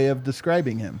inaccurate way of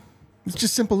describing him. It's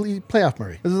just simply playoff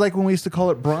Murray. This is like when we used to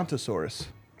call it Brontosaurus.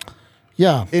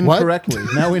 Yeah. Incorrectly.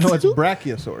 Now we know it's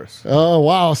Brachiosaurus. Oh,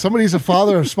 wow. Somebody's a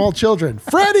father of small children.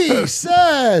 Freddie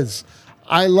says,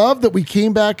 I love that we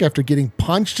came back after getting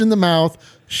punched in the mouth,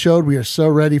 showed we are so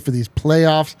ready for these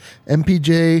playoffs.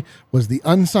 MPJ was the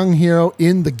unsung hero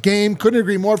in the game. Couldn't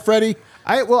agree more, Freddie.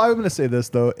 I'm going to say this,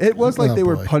 though. It was like they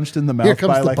were punched in the mouth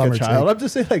by like a child. I'm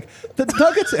just saying, like, the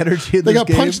Nuggets' energy in this game. They got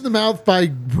punched in the mouth by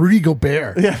Rudy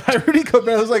Gobert. Yeah, by Rudy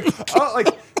Gobert. I was like, oh, like,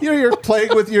 you're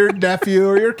playing with your nephew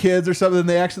or your kids or something, and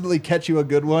they accidentally catch you a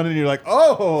good one, and you're like,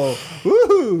 oh,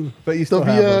 woohoo. But you still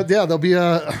there'll be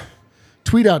a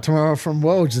tweet out tomorrow from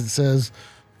Woj that says,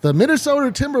 the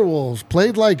Minnesota Timberwolves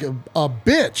played like a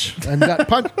bitch and got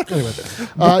punched. Anyway,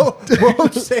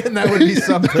 Woj saying that would be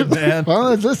something, man.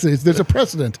 Well, listen, there's a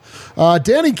precedent.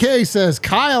 Danny K says,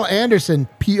 Kyle Anderson,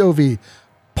 POV,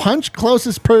 punch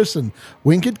closest person,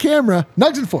 wink at camera,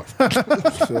 nugs in fourth.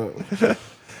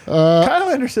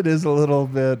 Kyle Anderson is a little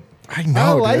bit. I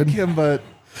know, I like him, but.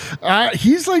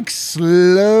 He's like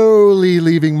slowly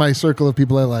leaving my circle of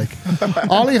people I like.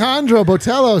 Alejandro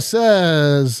Botello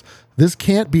says, this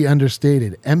can't be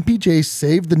understated. MPJ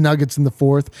saved the Nuggets in the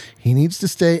fourth. He needs to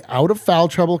stay out of foul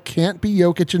trouble. Can't be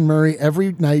Jokic and Murray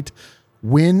every night.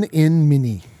 Win in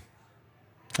mini.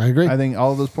 I agree. I think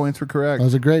all of those points were correct.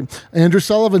 Those are great. Andrew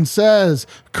Sullivan says,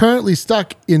 currently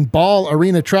stuck in Ball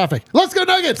Arena traffic. Let's go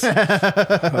Nuggets!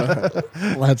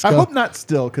 Let's go. I hope not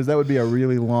still, because that would be a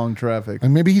really long traffic.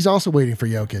 And maybe he's also waiting for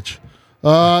Jokic.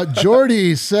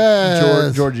 Jordy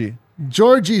says...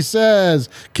 Georgie says,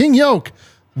 King Yoke,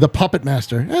 the puppet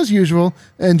master, as usual,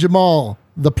 and Jamal,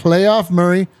 the playoff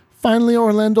Murray. Finally,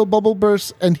 Orlando bubble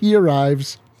bursts, and he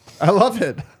arrives. I love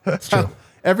it. That's true.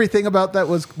 Everything about that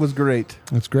was great.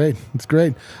 That's great. It's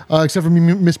great. Except for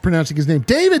me mispronouncing his name.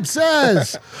 David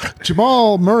says,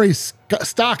 Jamal Murray's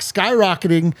stock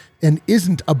skyrocketing and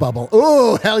isn't a bubble.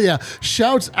 Oh, hell yeah.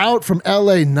 Shouts out from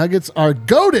LA. Nuggets are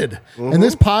goated. Mm-hmm. And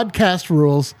this podcast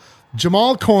rules.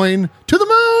 Jamal coin to the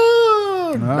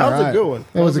moon. That was a good one.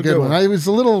 That was a good one. I was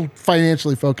a little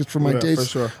financially focused for my taste. For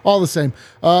sure. All the same.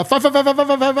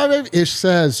 5555555-ish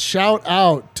says, shout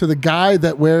out to the guy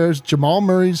that wears Jamal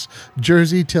Murray's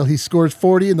jersey till he scores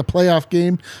 40 in the playoff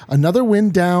game. Another win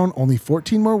down. Only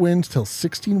 14 more wins till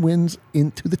 16 wins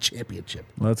into the championship.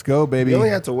 Let's go, baby. We only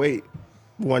had to wait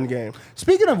one game.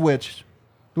 Speaking of which,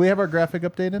 do we have our graphic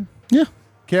updated? Yeah.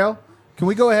 Kale? Can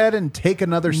we go ahead and take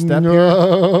another step here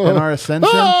in our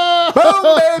ascension?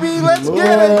 Boom, baby, let's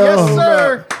get it. Yes,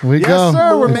 sir. Yes,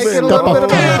 sir. We're making a little bit of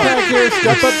a comeback here.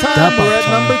 Step up time. We're at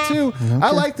number 2. Okay.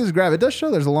 I like this graph. It does show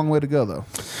there's a long way to go, though.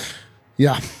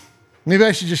 Yeah. Maybe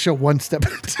I should just show one step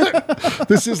at a time.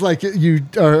 This is like you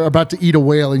are about to eat a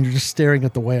whale and you're just staring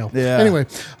at the whale. Yeah. Anyway.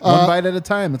 One bite at a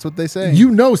time. That's what they say.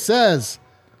 Says...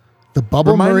 The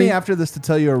bubble Remind Murray. me after this to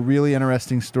tell you a really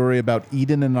interesting story about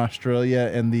Eden in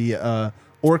Australia and the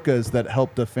orcas that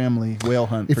helped a family whale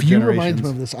hunt. If for you generations. remind me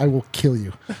of this, I will kill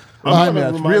you.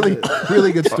 It's really,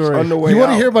 really good story. You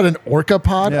want to hear about an orca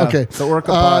pod? Yeah, okay. The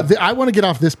orca pod. I want to get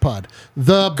off this pod.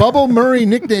 The Bubble Murray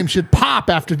nickname should pop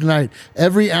after tonight.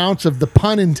 Every ounce of the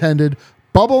pun intended.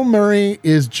 Bubble Murray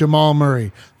is Jamal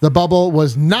Murray. The bubble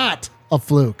was not a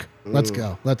fluke. Let's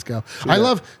go. Let's go. Yeah. I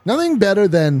love nothing better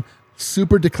than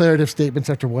super declarative statements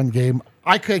after one game.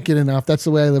 I can't get enough. That's the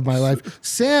way I live my life.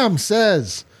 Sam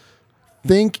says,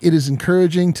 think it is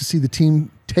encouraging to see the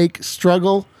team take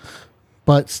struggle,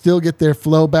 but still get their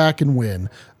flow back and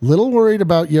win. Little worried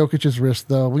about Jokic's wrist,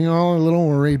 though. We all are a little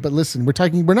worried, but listen, we're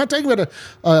not talking about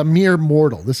a mere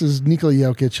mortal. This is Nikola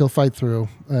Jokic. He'll fight through,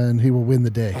 and he will win the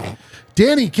day.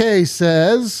 Danny K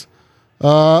says,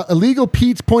 illegal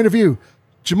Pete's point of view.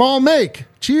 Jamal make.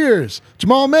 Cheers.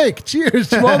 Jamal make. Cheers.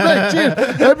 Jamal make. Cheers.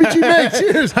 RPG make.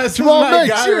 Cheers. Jamal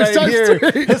make. Cheers.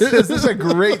 Right this is a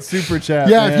great super chat.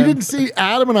 Yeah, man. If you didn't see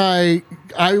Adam and I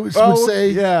would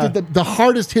say the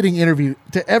hardest hitting interview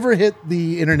to ever hit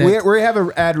the internet. We have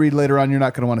an ad read later on. You're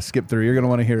not going to want to skip through. You're going to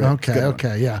want to hear it.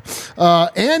 Okay, yeah.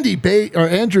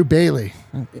 Andrew Bailey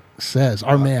says,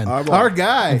 our man. Our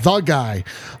guy. The guy.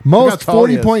 Most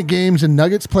 40-point games in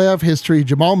Nuggets playoff history.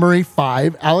 Jamal Murray,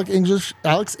 5. Alex English,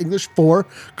 4.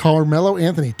 Carmelo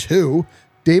Anthony, 2.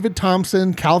 David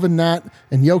Thompson, Calvin Nat,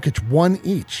 and Jokic, 1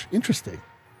 each. Interesting.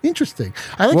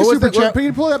 I like a super chat. Can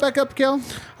you pull that back up, Kel?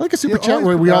 I like a super chat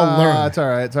where we all learn. It's all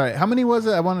right. How many was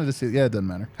it? I wanted to see. Yeah, it doesn't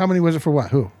matter. How many was it for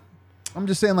what? Who? I'm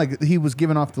just saying, like, he was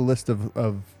giving off the list of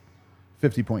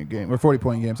 50-point game or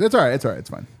 40-point games. It's all right. It's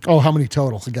fine. Oh, how many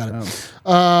total? I got it.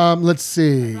 Let's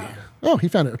see. Oh, he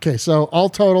found it. Okay, so all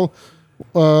total,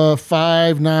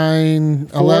 5, 9,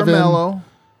 4 11. Melo,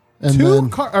 And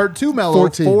 2 Melo,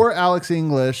 14. 4 Alex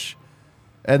English,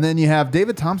 and then you have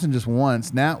David Thompson just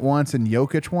once, Nat once, and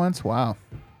Jokic once. Wow.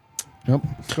 Yep.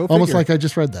 Almost like I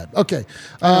just read that. Okay.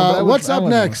 What's up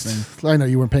next? Listening. I know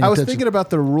you weren't paying attention. I was thinking about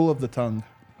the rule of the tongue.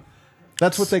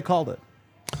 That's what they called it.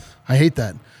 I hate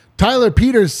that. Tyler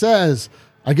Peters says,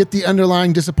 I get the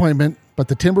underlying disappointment, but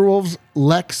the Timberwolves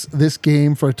this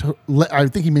game for I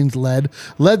think he means led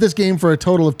this game for a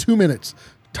total of 2 minutes.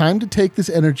 Time to take this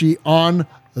energy on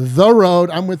the road.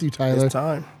 I'm with you, Tyler. It's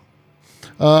time.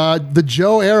 The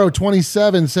Joe Arrow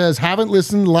 27 says, haven't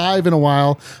listened live in a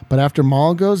while, but after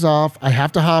Maul goes off, I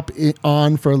have to hop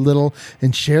on for a little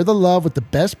and share the love with the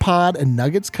best pod and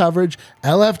Nuggets coverage,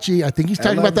 LFG. I think he's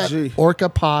talking about that Orca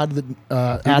pod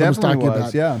that Adam was talking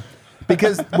about. Yeah.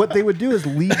 Because what they would do is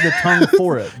leave the tongue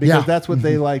for it. Because that's what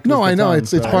they like. No, I know. Tongue,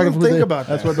 it's part of what about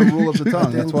that's what the rule of the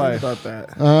tongue. That's why. About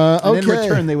that. And in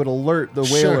return, they would alert the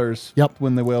whalers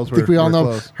when the whales were close. I think we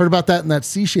all heard about that in that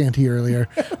sea shanty earlier.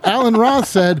 Alan Roth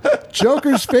said,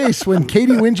 Joker's face when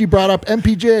Katie Wingy brought up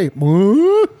MPJ.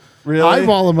 Really?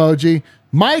 Eyeball emoji.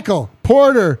 Michael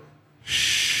Porter,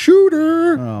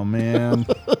 shooter. Oh, man.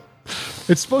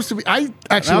 It's supposed to be. Now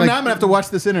I'm gonna have to watch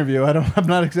this interview. I'm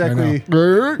not exactly.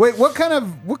 Wait, what kind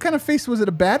of face was it?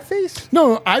 A bad face?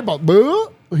 No,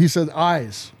 eyeball. He said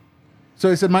eyes. So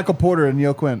he said Michael Porter and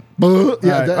Yo Quinn. Yeah,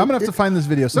 right, I'm gonna have to find this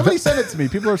video. Somebody send it to me.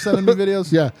 People are sending me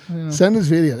videos. Yeah, send us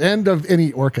videos and of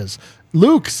any orcas.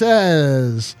 Luke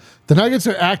says the Nuggets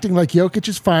are acting like Jokic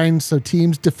is fine, so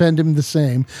teams defend him the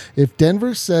same. If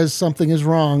Denver says something is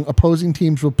wrong, opposing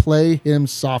teams will play him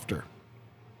softer.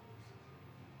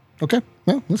 Okay,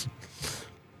 well, listen.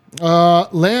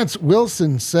 Lance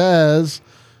Wilson says,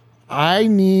 I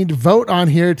need vote on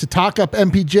here to talk up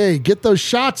MPJ. Get those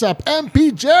shots up,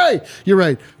 MPJ. You're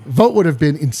right. Vote would have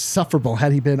been insufferable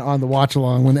had he been on the watch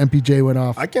along when MPJ went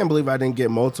off. I can't believe I didn't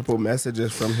get multiple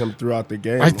messages from him throughout the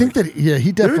game. I think that, he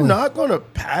definitely. They're not going to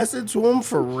pass it to him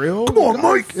for real? Come on,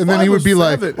 Mike. And then he would be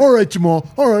like, all right, Jamal.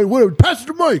 All right, whatever. Pass it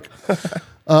to Mike.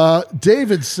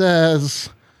 David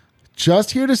says,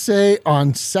 just here to say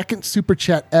on second super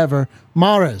chat ever,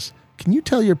 Mares, can you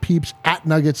tell your peeps at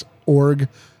Nuggets.org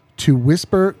to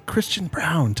whisper Christian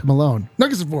Brown to Malone?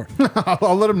 Nuggets of 4.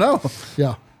 I'll let him know.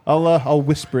 Yeah. I'll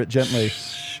whisper it gently.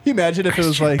 Can you imagine if Christian it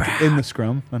was like Brown. In the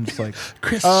scrum? I'm just like,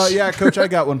 yeah, coach, I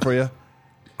got one for you.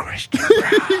 Christian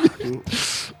Brown.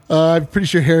 I'm pretty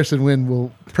sure Harrison Wynn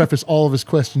will preface all of his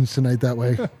questions tonight that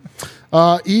way.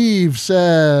 Eve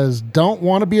says, don't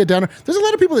want to be a downer. There's a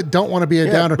lot of people that don't want to be a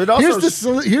downer. But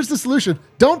also, here's the solution.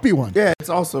 Don't be one. Yeah, it's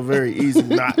also very easy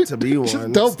not to be one.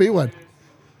 Just don't be one.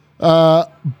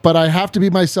 But I have to be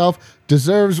myself.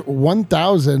 Deserves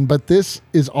 1,000, but this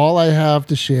is all I have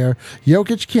to share.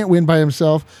 Jokic can't win by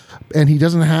himself, and he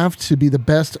doesn't have to be the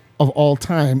best of all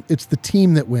time. It's the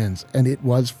team that wins, and it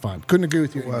was fun. Couldn't agree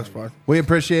with you. It was fun. We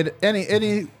appreciate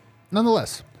it.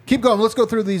 Nonetheless. Keep going. Let's go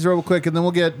through these real quick, and then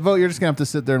we'll get Vote. You're just going to have to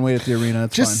sit there and wait at the arena.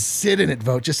 It's just fine. Sit in it,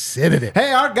 Vote. Just sit in it.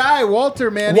 Hey, our guy, Walter,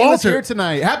 man. He was here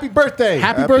tonight. Happy birthday.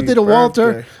 Happy birthday to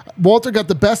Walter. Walter got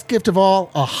the best gift of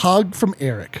all, a hug from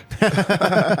Eric. He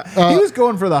was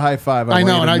going for the high five. I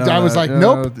know, and I was like,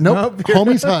 nope.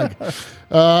 Homie's hug.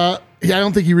 Yeah, I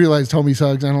don't think he realized homie's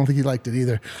hugs. I don't think he liked it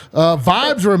either.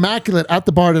 Vibes were immaculate at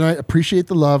the bar tonight. Appreciate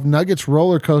the love. Nuggets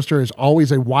roller coaster is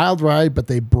always a wild ride, but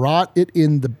they brought it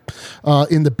in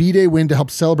the B-Day win to help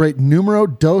celebrate Numero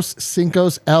Dos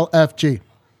Cincos LFG.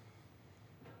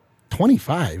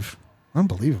 25.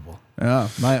 Unbelievable. Yeah,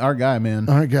 our guy, man.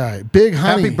 Our guy. Big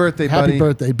Honey. Happy birthday, buddy. Happy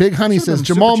birthday. Big Honey says,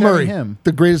 Jamal Murray,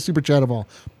 the greatest super chat of all.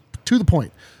 To the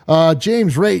point.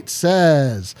 James Rate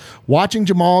says, watching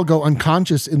Jamal go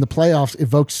unconscious in the playoffs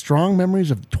evokes strong memories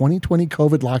of the 2020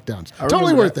 COVID lockdowns.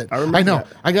 Totally worth it. I know. That.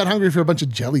 I got hungry for a bunch of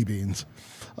jelly beans.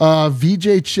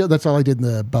 VJ Chill, that's all I did in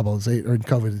the bubble, or in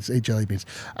COVID, it's 8 jelly beans.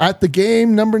 At the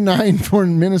game, number 9 for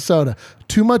Minnesota.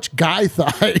 Too much guy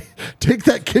thigh. Take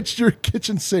that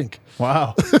kitchen sink.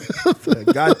 Wow.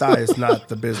 Guy thigh is not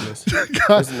the business.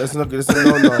 It's a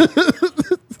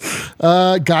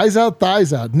no-no. Guys out,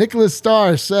 thighs out. Nicholas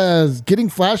Starr says, getting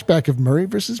flashback of Murray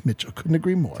versus Mitchell. Couldn't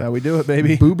agree more. That's how we do it,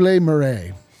 baby. Buble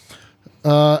Murray.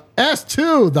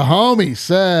 S2, the homie,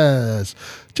 says,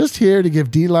 just here to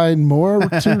give D-Line more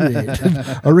to read.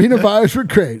 Arena vibes were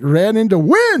great. Ran into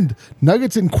wind.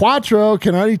 Nuggets in Quattro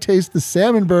can already taste the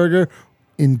salmon burger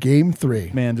in Game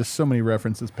 3. Man, just so many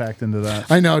references packed into that.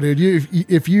 I know, dude.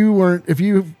 If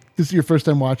this is your first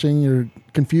time watching, you're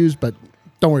confused, but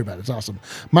don't worry about it. It's awesome.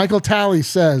 Michael Talley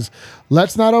says,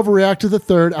 let's not overreact to the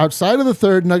third. Outside of the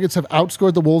third, Nuggets have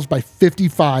outscored the Wolves by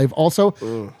 55.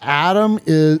 Also, Adam,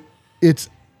 it's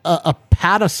a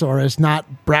Patasaurus, not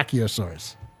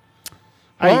Brachiosaurus.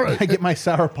 I get my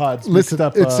sauropods mixed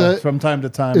up from time to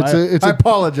time. I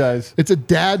apologize. It's a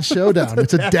dad showdown.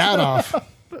 It's a dad off.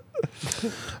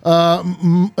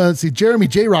 Let's see. Jeremy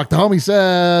J. Rock, the homie,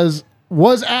 says,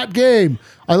 was at game.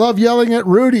 I love yelling at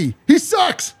Rudy. He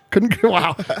sucks.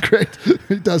 Wow, great.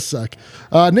 He does suck.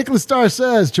 Nicholas Starr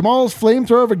says, Jamal's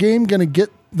flamethrower of a game going to get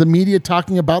the media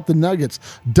talking about the Nuggets.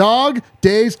 Dog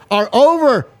days are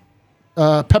over.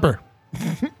 Pepper.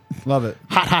 Love it.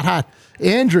 Hot, hot, hot.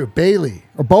 Andrew Bailey,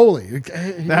 or Bowley.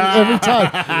 Every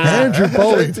time. Andrew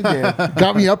Bowley.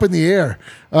 Got me up in the air.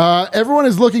 Everyone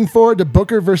is looking forward to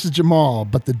Booker versus Jamal,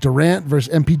 but the Durant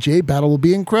versus MPJ battle will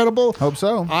be incredible. Hope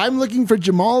so. I'm looking for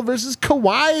Jamal versus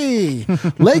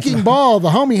Kawhi. Laking Ball, the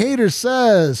homie hater,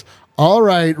 says, all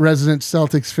right, resident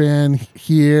Celtics fan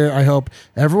here. I hope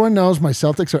everyone knows my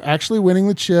Celtics are actually winning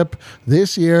the chip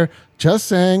this year. Just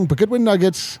saying, but good win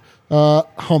Nuggets.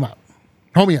 Home out.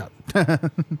 Homie out.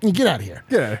 Get out of here.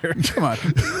 Get out of here. Come on.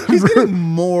 He's getting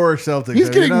more Celtics. He's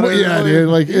getting more. Yeah, dude.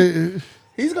 Like,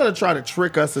 he's gonna try to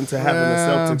trick us into having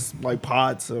the Celtics like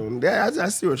pod soon. Yeah, I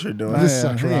see what you're doing. This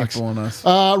sucks. Rocks. Us.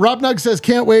 Rob Nugg says,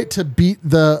 can't wait to beat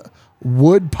the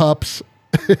Wood Pups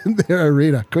in their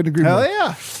arena. Couldn't agree more. Hell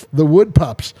yeah. The Wood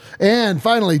Pups. And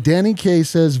finally, Danny K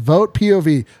says, vote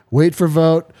POV. Wait for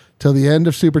vote till the end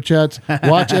of Super Chats.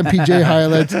 Watch MPJ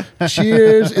highlights.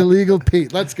 Cheers, Illegal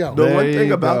Pete. Let's go. The one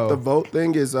thing about the vote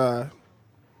thing is we're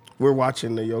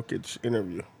watching the Jokic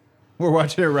interview. We're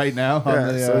watching it right now.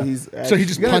 Yeah, so he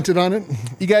just punted on it?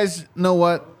 You guys know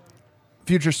what?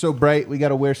 Future's so bright, we got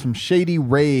to wear some shady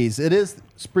rays. It is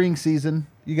spring season.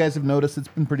 You guys have noticed it's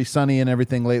been pretty sunny and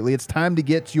everything lately. It's time to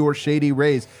get your shady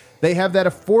rays. They have that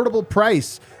affordable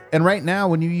price. And right now,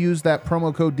 when you use that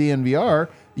promo code DNVR,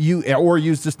 or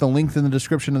use just the link in the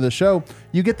description of the show,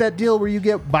 you get that deal where you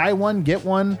get buy one, get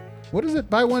one. What is it?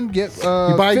 Buy one, get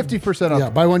 50% off. Yeah,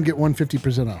 buy one, get one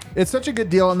 50% off. It's such a good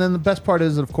deal. And then the best part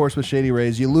is, of course, with Shady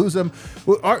Rays, you lose them.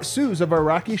 Suze of our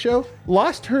Rocky show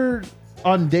lost her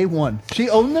on day one.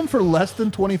 She owned them for less than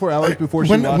 24 hours before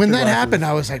she lost when her that glasses. happened,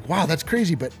 I was like, wow, that's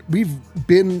crazy. But we've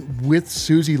been with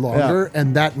Susie longer,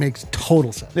 and that makes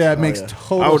total sense. Yeah, it makes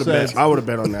total sense. I would have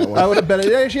bet on that one. I would have bet.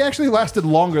 Yeah, she actually lasted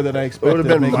longer than I expected. It would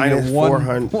have been minus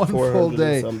 -400 one full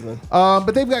day.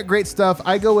 But they've got great stuff.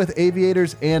 I go with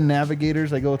aviators and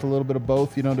navigators. I go with a little bit of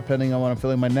both, depending on what I'm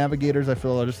feeling. My navigators, I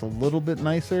feel are just a little bit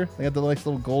nicer. They have the nice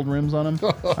little gold rims on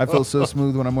them. I feel so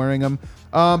smooth when I'm wearing them.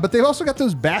 But they've also got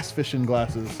those bass fishing glasses.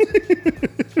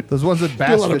 Those ones that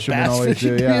bass fishermen always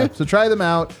do. Yeah. So try them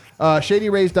out.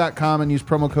 ShadyRays.com and use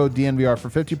promo code DNVR for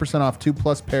 50% off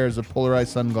 2+ pairs of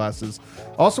polarized sunglasses.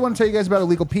 Also want to tell you guys about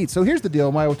Illegal Pete. So here's the deal.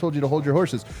 Why I told you to hold your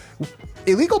horses.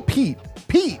 Illegal Pete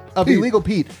Illegal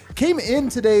Pete came in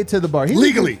today to the bar.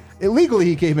 Illegally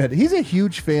he came in. He's a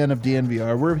huge fan of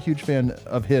DNVR. We're a huge fan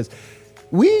of his.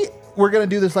 We're going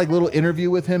to do this little interview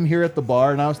with him here at the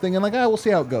bar, and I was thinking we'll see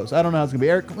how it goes. I don't know how it's going to be.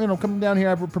 Eric, come down here.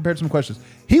 I've prepared some questions.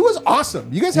 He was awesome.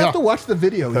 You guys have to watch the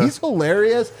video. He's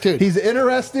hilarious. Dude. He's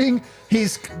interesting.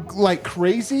 He's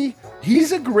crazy.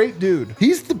 He's a great dude.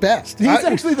 He's the best. He's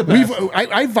actually the best.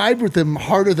 I vibe with him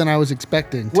harder than I was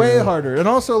expecting. Way harder. And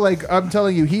also, I'm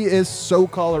telling you, he is so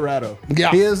Colorado.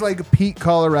 Yeah. He is Pete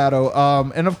Colorado.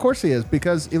 And of course he is,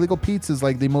 because Illegal Pete's is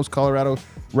the most Colorado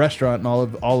restaurant in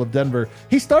all of Denver.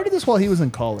 He started this while he was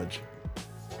in college.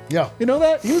 Yeah. You know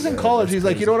that? He was in college. He's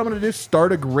like, you know what I'm going to do?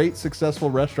 Start a great, successful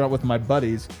restaurant with my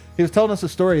buddies. He was telling us a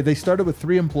story. They started with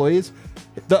 3 employees.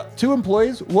 The 2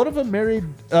 employees, one of them married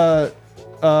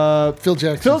Phil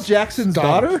Jackson's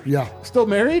daughter. Yeah. Still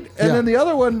married. And then the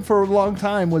other one for a long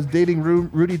time was dating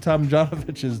Rudy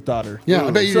Tomjanovich's daughter. Yeah,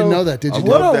 I bet you didn't know that, did you?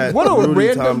 What a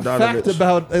random fact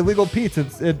about Illegal Pete.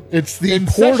 It's the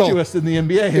incestuous in the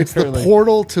NBA. It's apparently. the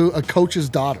portal to a coach's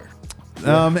daughter.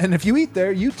 And if you eat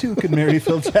there, you too could marry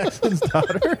Phil Jackson's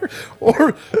daughter.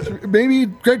 Or maybe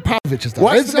Greg Popovich's daughter.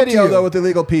 Watch the video, though, with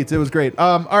Illegal Pete. It was great.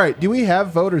 All right. Do we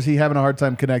have vote, or is he having a hard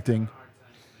time connecting?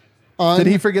 Did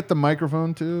he forget the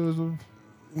microphone, too?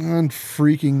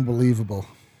 Unfreaking believable.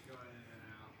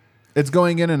 It's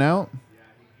going in and out?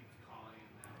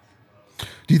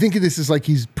 Do you think this is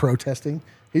he's protesting?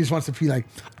 He just wants to be like,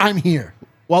 I'm here.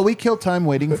 While we kill time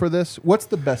waiting for this, what's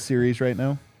the best series right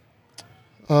now?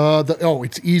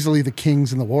 It's easily the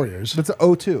Kings and the Warriors. It's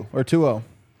 0-2 or 2-0.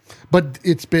 But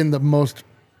it's been the most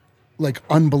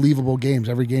unbelievable games.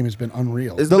 Every game has been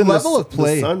unreal. It's the been level of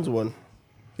play. The Suns one.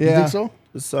 Yeah. You think so?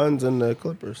 The Suns and the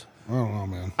Clippers. I don't know,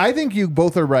 man. I think you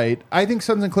both are right. I think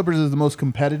Suns and Clippers is the most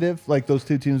competitive, those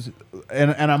two teams,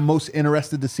 and I'm most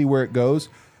interested to see where it goes.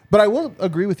 But I will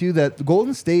agree with you that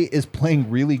Golden State is playing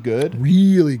really good.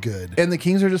 Really good. And the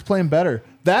Kings are just playing better.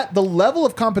 The level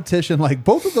of competition,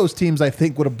 both of those teams, I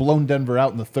think, would have blown Denver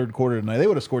out in the third quarter tonight. They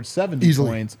would have scored 70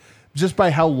 points just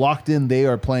by how locked in they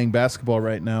are playing basketball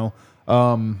right now.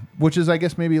 which is, I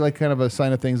guess, maybe like kind of a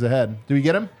sign of things ahead. Do we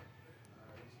get him?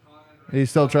 He's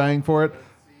still trying for it.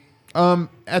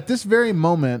 At this very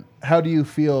moment, how do you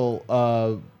feel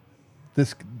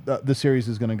the series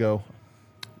is going to go?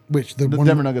 Which the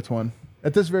Denver Nuggets won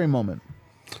at this very moment?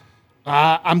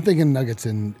 I'm thinking Nuggets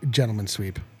in gentleman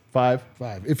sweep. 5.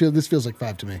 This feels like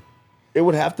 5 to me. It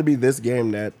would have to be this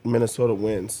game that Minnesota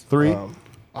wins. 3.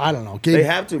 I don't know. They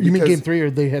have to. You mean game 3, or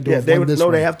they had to? Have won this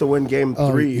one? They have to win game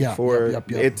 3 for yep.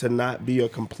 it to not be a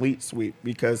complete sweep,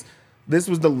 because this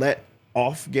was the let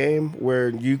off game where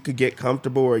you could get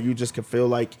comfortable, or you just could feel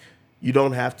like you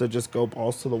don't have to just go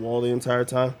balls to the wall the entire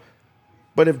time.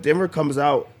 But if Denver comes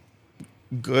out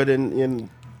good in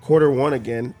quarter 1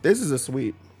 again, this is a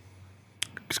sweep.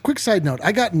 Quick side note: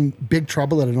 I got in big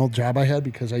trouble at an old job I had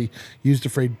because I used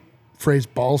the phrase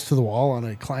 "balls to the wall" on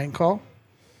a client call.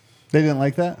 They didn't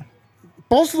like that?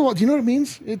 Balls to the wall. Do you know what it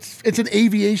means? It's an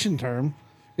aviation term.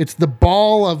 It's the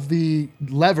ball of the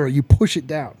lever. You push it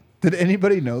down. Did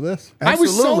anybody know this? Absolutely, I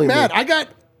was so mad. I got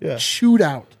chewed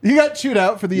out. You got chewed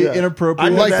out for the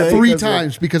inappropriate. Like 3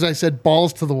 times because I said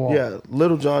balls to the wall. Yeah,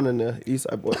 Little John and the East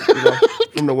Side Boy.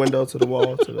 From the window to the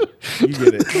wall. You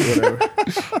get it. Whatever.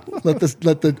 Let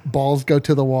the balls go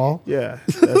to the wall. Yeah,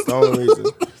 that's the only reason.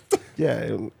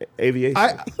 Yeah, aviation.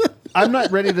 I'm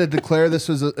not ready to declare this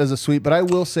as a sweep, but I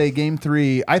will say game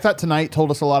 3, I thought tonight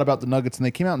told us a lot about the Nuggets, and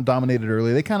they came out and dominated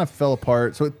early. They kind of fell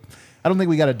apart. So I don't think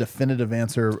we got a definitive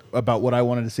answer about what I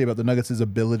wanted to say about the Nuggets'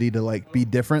 ability to like be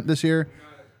different this year.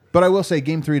 But I will say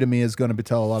game 3 to me is going to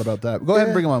tell a lot about that. Go ahead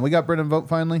and bring him on. We got Brendan Vogt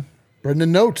finally.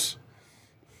 Brendan Notes.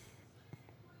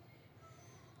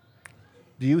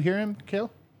 Do you hear him, Kale?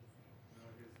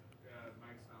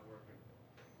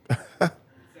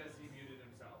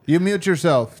 You mute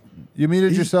yourself. You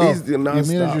muted yourself. You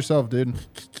muted yourself, dude.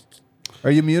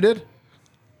 Are you muted?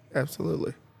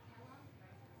 Absolutely.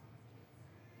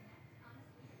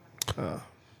 Man,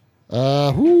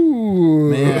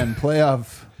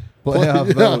 playoff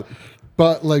vote.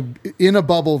 But like in a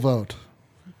bubble vote.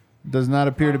 Does not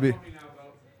appear to be.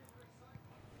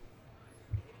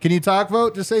 Can you talk,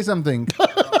 Vote? Just say something.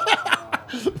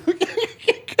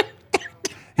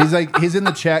 He's in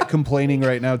the chat complaining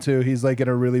right now too. He's like in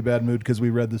a really bad mood because we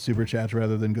read the super chats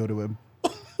rather than go to him.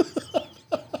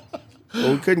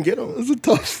 Well, we couldn't get him. It was a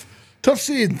tough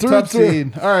scene. Tough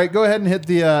scene. All right, go ahead and hit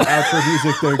the outro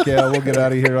music there, Kale. We'll get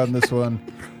out of here on this one.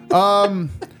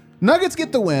 Nuggets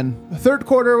get the win. The third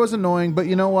quarter was annoying, but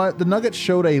you know what? The Nuggets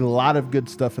showed a lot of good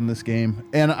stuff in this game,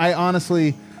 and I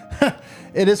honestly,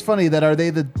 it is funny that are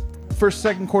they the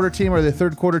second quarter team or the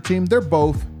third quarter team? They're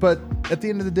both, but at the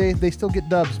end of the day, they still get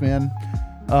dubs, man.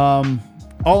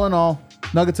 All in all,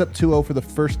 Nuggets up 2-0 for the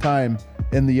first time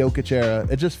in the Jokic era.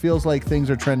 It just feels like things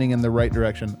are trending in the right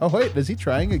direction. Oh, wait, is he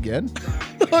trying again?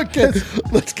 Okay,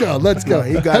 let's go. No,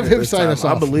 he got him sign us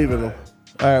off. I believe in him.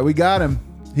 All right, we got him.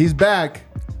 He's back.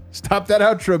 Stop that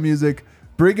outro music.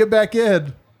 Bring it back in. All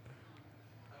right,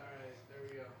 there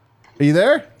we go. Are you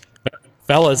there?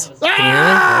 Fellas,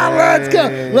 let's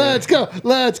go.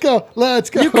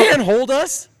 You can't hold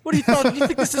us. What do you thought? You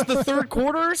think this is the third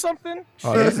quarter or something?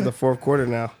 Oh, this is the fourth quarter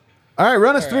now. All right,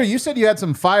 run us through. You said you had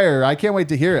some fire. I can't wait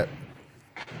to hear it.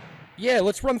 Yeah,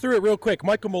 let's run through it real quick.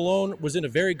 Michael Malone was in a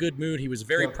very good mood. He was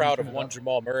very proud of one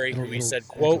Jamal Murray, who he said,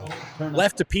 quote,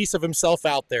 left a piece of himself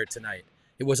out there tonight.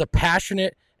 It was a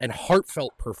passionate and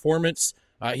heartfelt performance.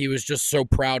 He was just so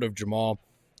proud of Jamal.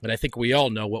 And I think we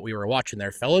all know what we were watching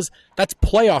there, fellas. That's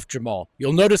playoff Jamal.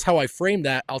 You'll notice how I framed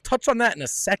that. I'll touch on that in a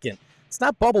second. It's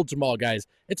not bubble Jamal, guys.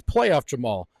 It's playoff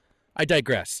Jamal. I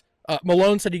digress.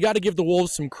 Malone said you got to give the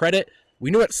Wolves some credit.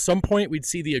 We knew at some point we'd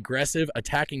see the aggressive,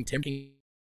 attacking Tim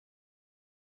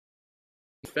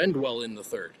defend well in the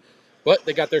third. But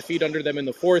they got their feet under them in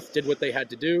the fourth, did what they had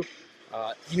to do.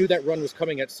 You knew that run was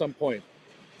coming at some point.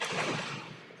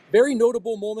 Very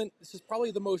notable moment. This is probably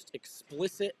the most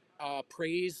explicit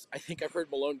praise I think I've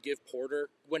heard Malone give Porter.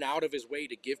 Went out of his way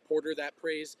to give Porter that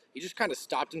praise. He just kind of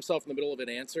stopped himself in the middle of an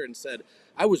answer and said,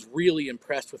 I was really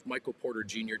impressed with Michael Porter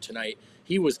Jr. tonight.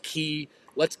 He was key.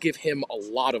 Let's give him a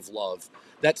lot of love.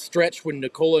 That stretch when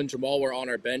Nikola and Jamal were on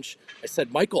our bench, I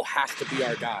said, Michael has to be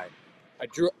our guy.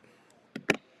 All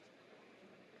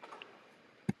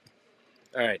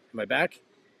right, am I back?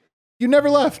 You never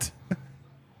left.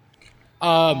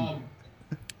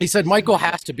 He said, Michael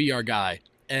has to be our guy.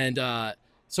 And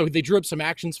so they drew up some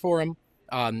actions for him,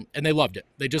 and they loved it.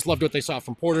 They just loved what they saw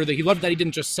from Porter. He loved that he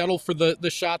didn't just settle for the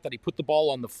shot, that he put the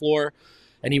ball on the floor.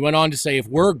 And he went on to say, if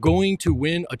we're going to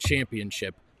win a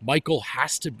championship, Michael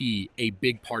has to be a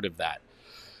big part of that.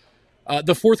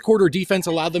 The fourth quarter defense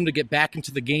allowed them to get back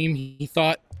into the game, he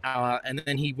thought. And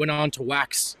then he went on to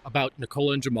wax about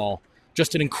Nikola and Jamal.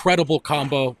 Just an incredible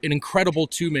combo, an incredible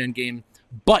two-man game.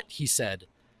 But, he said,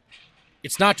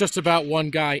 it's not just about one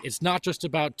guy. It's not just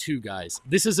about two guys.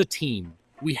 This is a team.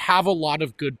 We have a lot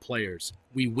of good players.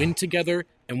 We win together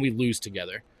and we lose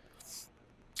together.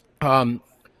 A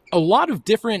lot of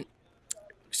different,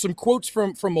 some quotes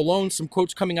from Malone, some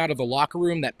quotes coming out of the locker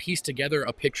room that piece together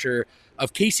a picture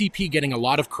of KCP getting a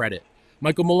lot of credit.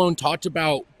 Michael Malone talked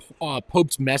about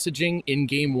Pope's messaging in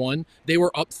game one. They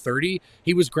were up 30.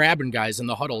 He was grabbing guys in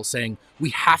the huddle saying, we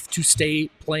have to stay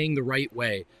playing the right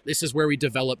way. This is where we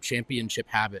develop championship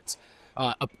habits.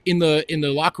 In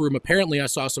the locker room, apparently I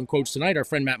saw some quotes tonight. Our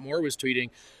friend Matt Moore was tweeting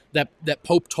that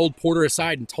Pope told Porter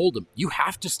aside and told him, you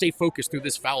have to stay focused through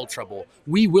this foul trouble.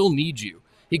 We will need you.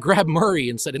 He grabbed Murray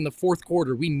and said, in the fourth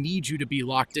quarter, we need you to be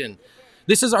locked in.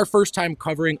 This is our first time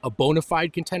covering a bona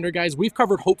fide contender, guys. We've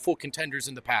covered hopeful contenders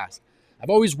in the past. I've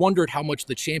always wondered how much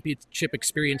the championship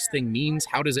experience thing means.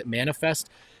 How does it manifest?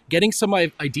 Getting some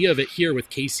idea of it here with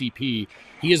KCP.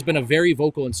 He has been a very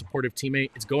vocal and supportive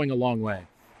teammate. It's going a long way.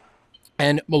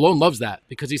 And Malone loves that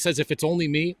because he says, if it's only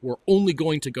me, we're only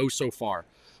going to go so far.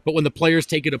 But when the players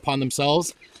take it upon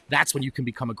themselves, that's when you can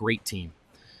become a great team.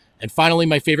 And finally,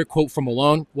 my favorite quote from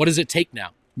Malone, what does it take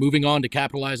now? Moving on to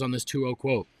capitalize on this 2-0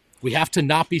 quote. We have to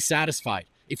not be satisfied.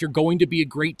 If you're going to be a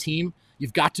great team,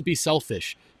 you've got to be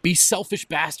selfish. Be selfish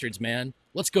bastards, man.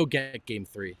 Let's go get game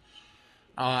 3.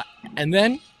 And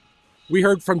then we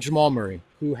heard from Jamal Murray,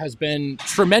 who has been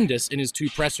tremendous in his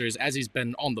 2 pressers as he's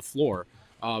been on the floor.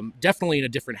 Definitely in a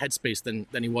different headspace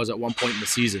than he was at one point in the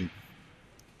season.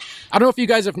 I don't know if you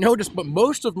guys have noticed, but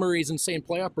most of Murray's insane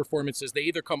playoff performances, they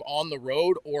either come on the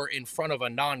road or in front of a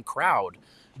non-crowd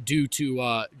due to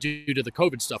the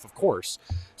COVID stuff, of course.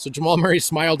 So Jamal Murray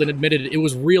smiled and admitted it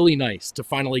was really nice to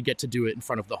finally get to do it in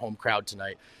front of the home crowd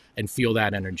tonight and feel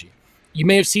that energy. You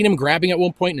may have seen him grabbing at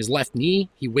one point in his left knee.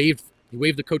 He waved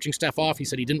the coaching staff off. He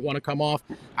said he didn't want to come off.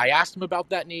 I asked him about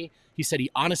that knee. He said he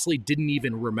honestly didn't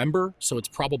even remember, so it's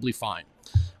probably fine.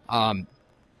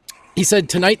 He said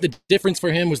tonight the difference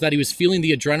for him was that he was feeling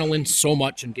the adrenaline so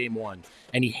much in game 1,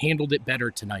 and he handled it better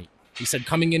tonight. He said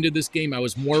coming into this game, I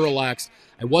was more relaxed.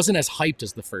 I wasn't as hyped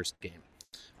as the first game.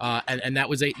 And that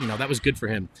was that was good for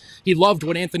him. He loved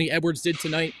what Anthony Edwards did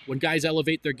tonight. When guys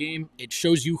elevate their game, it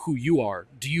shows you who you are.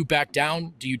 Do you back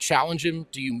down? Do you challenge him?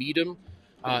 Do you meet him?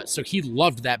 So he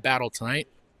loved that battle tonight,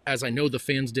 as I know the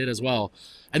fans did as well.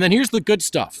 And then here's the good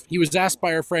stuff. He was asked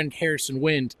by our friend Harrison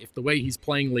Wind if the way he's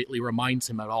playing lately reminds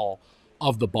him at all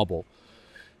of the bubble.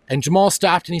 And Jamal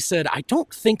stopped and he said, I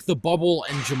don't think the bubble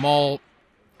and Jamal,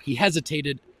 he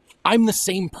hesitated. I'm the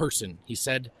same person, he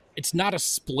said. It's not a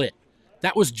split.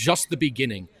 That was just the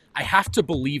beginning. I have to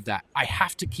believe that. I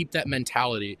have to keep that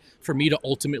mentality for me to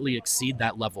ultimately exceed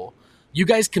that level. You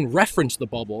guys can reference the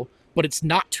bubble, but it's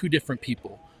not 2 different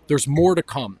people. There's more to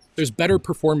come. There's better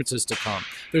performances to come.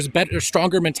 There's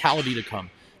stronger mentality to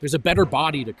come. There's a better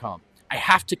body to come. I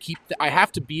have to I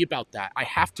have to be about that. I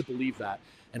have to believe that.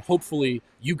 And hopefully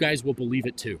you guys will believe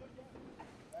it too.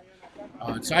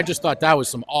 So I just thought that was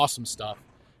some awesome stuff.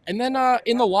 And then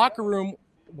in the locker room,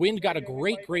 Wind got a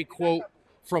great quote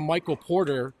from Michael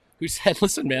Porter, who said,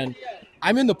 listen, man,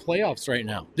 I'm in the playoffs right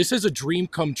now. This is a dream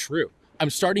come true. I'm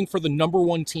starting for the number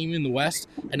 1 team in the West,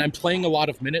 and I'm playing a lot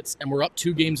of minutes, and we're up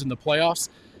 2 games in the playoffs.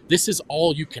 This is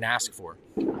all you can ask for.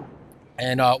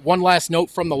 And one last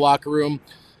note from the locker room,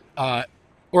 from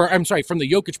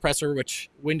the Jokic presser,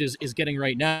 which Wind is getting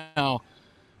right now.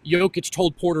 Jokic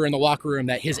told Porter in the locker room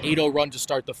that his 8-0 run to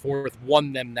start the 4th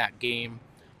won them that game.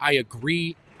 I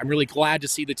agree. I'm really glad to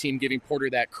see the team giving Porter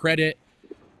that credit.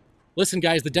 Listen,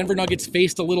 guys, the Denver Nuggets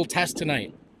faced a little test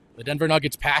tonight. The Denver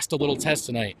Nuggets passed a little test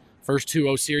tonight. First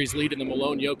 2-0 series lead in the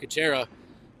Malone-Jokic era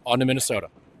on to Minnesota.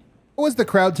 What was the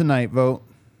crowd tonight, Vote?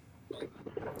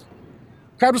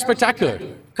 Crowd was spectacular.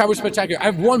 I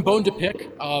have one bone to pick.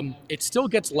 It still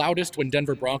gets loudest when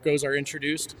Denver Broncos are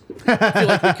introduced. I feel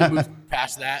like we can move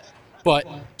past that. But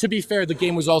to be fair, the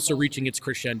game was also reaching its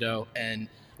crescendo. And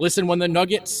listen, when the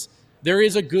Nuggets, there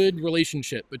is a good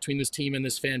relationship between this team and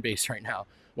this fan base right now.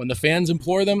 When the fans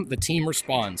implore them, the team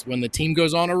responds. When the team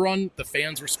goes on a run, the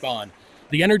fans respond.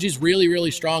 The energy is really, really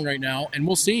strong right now, and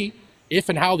we'll see if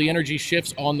and how the energy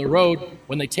shifts on the road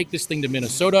when they take this thing to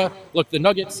Minnesota. Look, the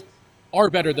Nuggets are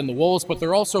better than the Wolves, but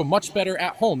they're also much better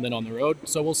at home than on the road,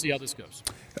 so we'll see how this goes.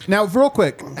 Now, real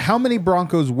quick, how many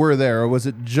Broncos were there, or was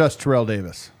it just Terrell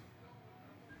Davis?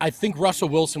 I think Russell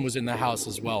Wilson was in the house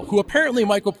as well, who apparently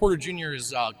Michael Porter Jr.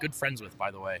 is good friends with,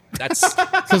 by the way. That's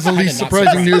the least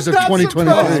surprising news of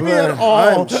 2023.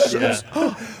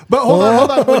 But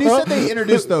hold on. When you said they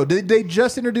introduced, though, did they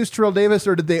just introduce Terrell Davis,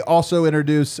 or did they also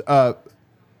introduce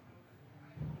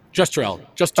Just Terrell.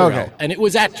 Okay. And it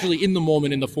was actually in the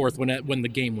moment in the fourth when the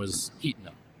game was heating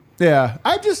up. Yeah,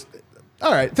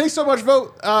 all right. Thanks so much,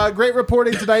 Vote. Great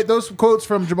reporting tonight. Those quotes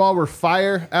from Jamal were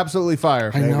fire. Absolutely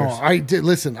fire. I know. I did.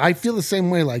 Listen, I feel the same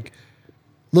way. Like,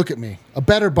 look at me. A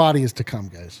better body is to come,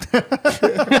 guys.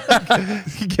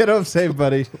 Get home safe,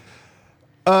 buddy.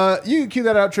 You can cue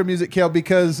that outro music, Kale,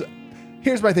 because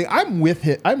here's my thing. I'm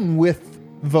with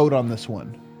Vote on this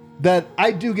one. That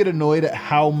I do get annoyed at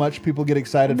how much people get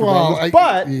excited for Bengals,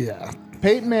 but yeah.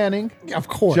 Peyton Manning, Yeah, of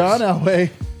course. John Elway,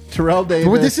 Terrell Davis.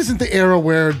 But this isn't the era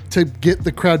where to get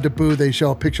the crowd to boo, they show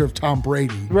a picture of Tom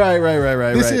Brady. Right.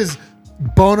 This is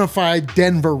bona fide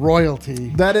Denver royalty.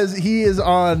 That is, he is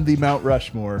on the Mount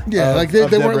Rushmore. Yeah, like they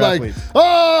weren't like,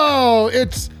 oh,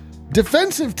 it's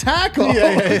defensive tackle.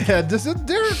 Yeah.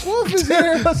 Derek Wolf is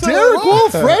here. Derek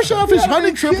Wolf, fresh off his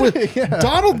hunting trip with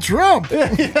Donald Trump.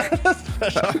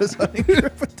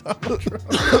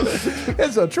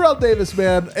 And so Terrell Davis,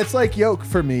 man, it's like Yoke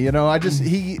for me. You know,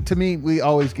 to me, we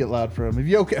always get loud for him. If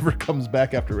Yoke ever comes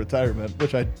back after retirement,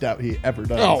 which I doubt he ever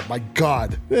does. Oh my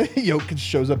God. Yoke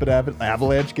shows up at an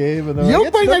Avalanche game. And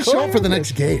Yoke might not show up for the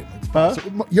next game. Huh? So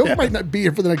Yoke might not be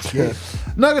here for the next game.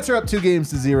 Nuggets are up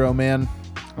 2-0, man.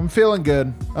 I'm feeling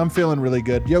good. I'm feeling really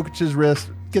good. Jokic's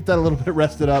wrist, get that a little bit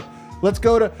rested up. Let's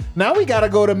go now we got to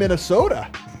go to Minnesota.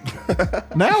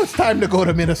 Now it's time to go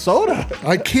to Minnesota.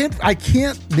 I can't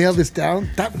nail this down.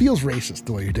 That feels racist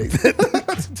the way you did it.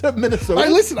 To Minnesota.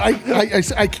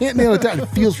 I can't nail it down. It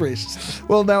feels racist.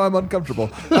 Well, now I'm uncomfortable.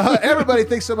 Everybody,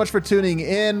 thanks so much for tuning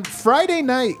in. Friday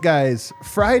night, guys.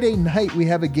 Friday night, we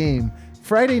have a game.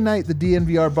 Friday night, the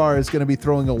DNVR bar is going to be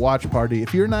throwing a watch party.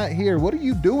 If you're not here, what are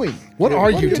you doing? What are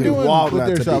you doing with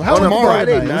yourself? How was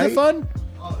Friday night? Was it fun?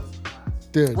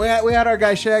 Dude. We had our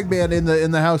guy Shagman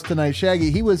in the house tonight.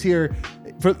 Shaggy, he was here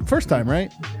for the first time,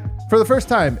 right? For the first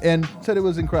time, and said it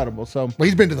was incredible. So, well,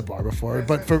 he's been to the bar before,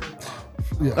 but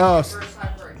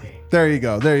there you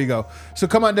go. So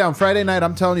come on down Friday night.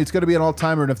 I'm telling you, it's going to be an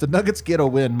all-timer. And if the Nuggets get a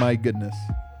win, my goodness,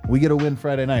 we get a win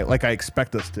Friday night, like I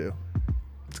expect us to.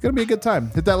 It's going to be a good time.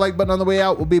 Hit that like button on the way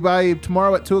out. We'll be by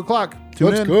tomorrow at 2:00.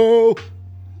 Let's go.